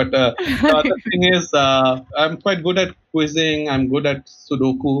to that. But the other thing is, I'm quite good at quizzing. I'm good at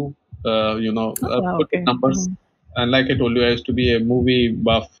Sudoku. Good at numbers. And like I told you, I used to be a movie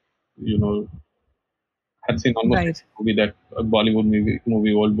buff. had seen almost Right. every movie that Bollywood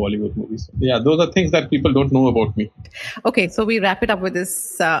movie, old Bollywood movies. So, yeah, those are things that people don't know about me. Okay, so we wrap it up with this.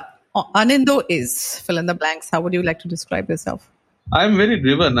 Anindo is fill in the blanks. How would you like to describe yourself? I'm very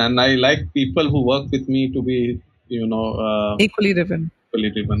driven, and I like people who work with me to be, Equally driven. equally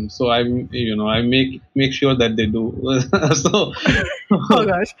driven. So I make sure that they do. So Oh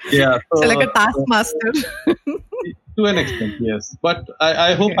gosh. yeah, So like a so taskmaster. to an extent, yes. But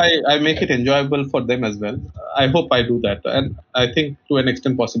I hope Okay. I make it enjoyable for them as well. I hope I do that, and I think to an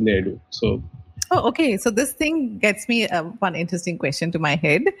extent possibly I do. So Oh, okay. So this thing gets me one interesting question to my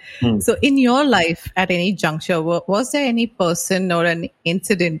head. hmm. So in your life, at any juncture, was there any person or an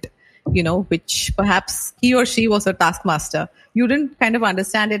incident, which perhaps he or she was a taskmaster? You didn't kind of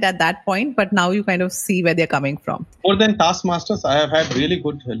understand it at that point, but now you kind of see where they're coming from. More than taskmasters, I have had really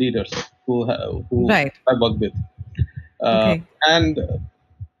good leaders who Right. I work with, uh, Okay. and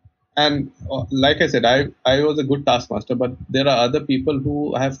like I said, I was a good taskmaster, but there are other people who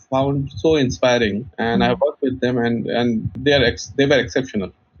I have found so inspiring, and I have worked with them, and they were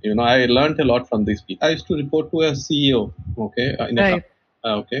exceptional. I learned a lot from these people. I used to report to a CEO, okay, in a Right. company,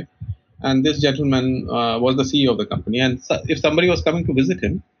 okay, and this gentleman was the CEO of the company, and if somebody was coming to visit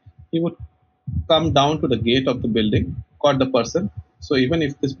him, he would come down to the gate of the building, caught the person. So even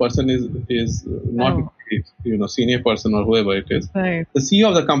if this person is not Oh, senior person or whoever it is, right. the CEO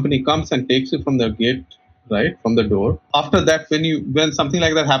of the company comes and takes you from the gate, right from the door. After that, when something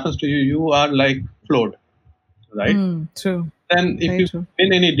like that happens to you, you are like floored, right? True. Then if Very you true.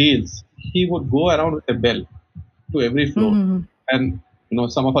 win any deals, he would go around with a bell to every floor, Mm-hmm.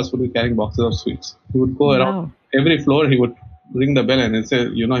 and some of us would be carrying boxes of sweets. He would go around Wow. every floor. He would ring the bell and he'd say,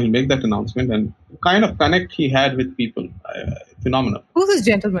 he'll make that announcement, and kind of connect he had with people, phenomenal. Who's this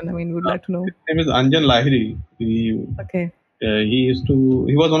gentleman? I mean, would like to His know. name is Anjan Lahiri. Okay.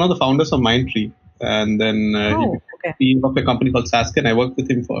 He was one of the founders of Mindtree, and then he Oh, became okay. CEO of a company called Sasken. I worked with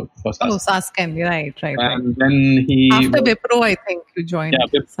him for Oh, Sasken, Sasken. Right, right, right. and then he After was, Wipro, I think you yeah, joined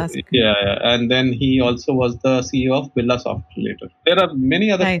Sasken. yeah, and then he also was the CEO of Birlasoft later. There are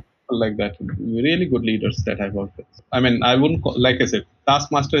many other Right. people like that, really good leaders that I worked with. I mean, I wouldn't like I said,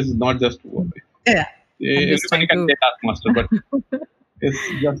 taskmaster is not just Yeah. I'm just everybody trying can to. say taskmaster, but it's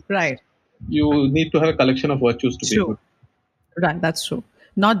just Right. you need to have a collection of virtues to be True. good. Right. That's true.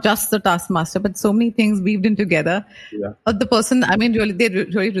 Not just the taskmaster, but so many things weaved in together. Yeah, The person, I mean, really, they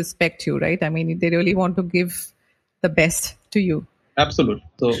really respect you, right? I mean, they really want to give the best to you. absolutely.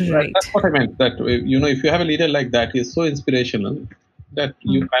 So Right. that's what I meant. That if you have a leader like that, he's so inspirational that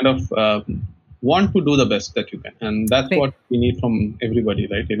you kind of want to do the best that you can, and that's Great. what we need from everybody,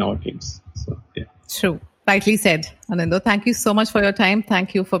 right, in our teams. So yeah, True. Rightly said, Anindo. Thank you so much for your time.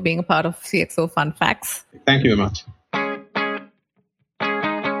 Thank you for being a part of CXO Fun Facts. thank you very much.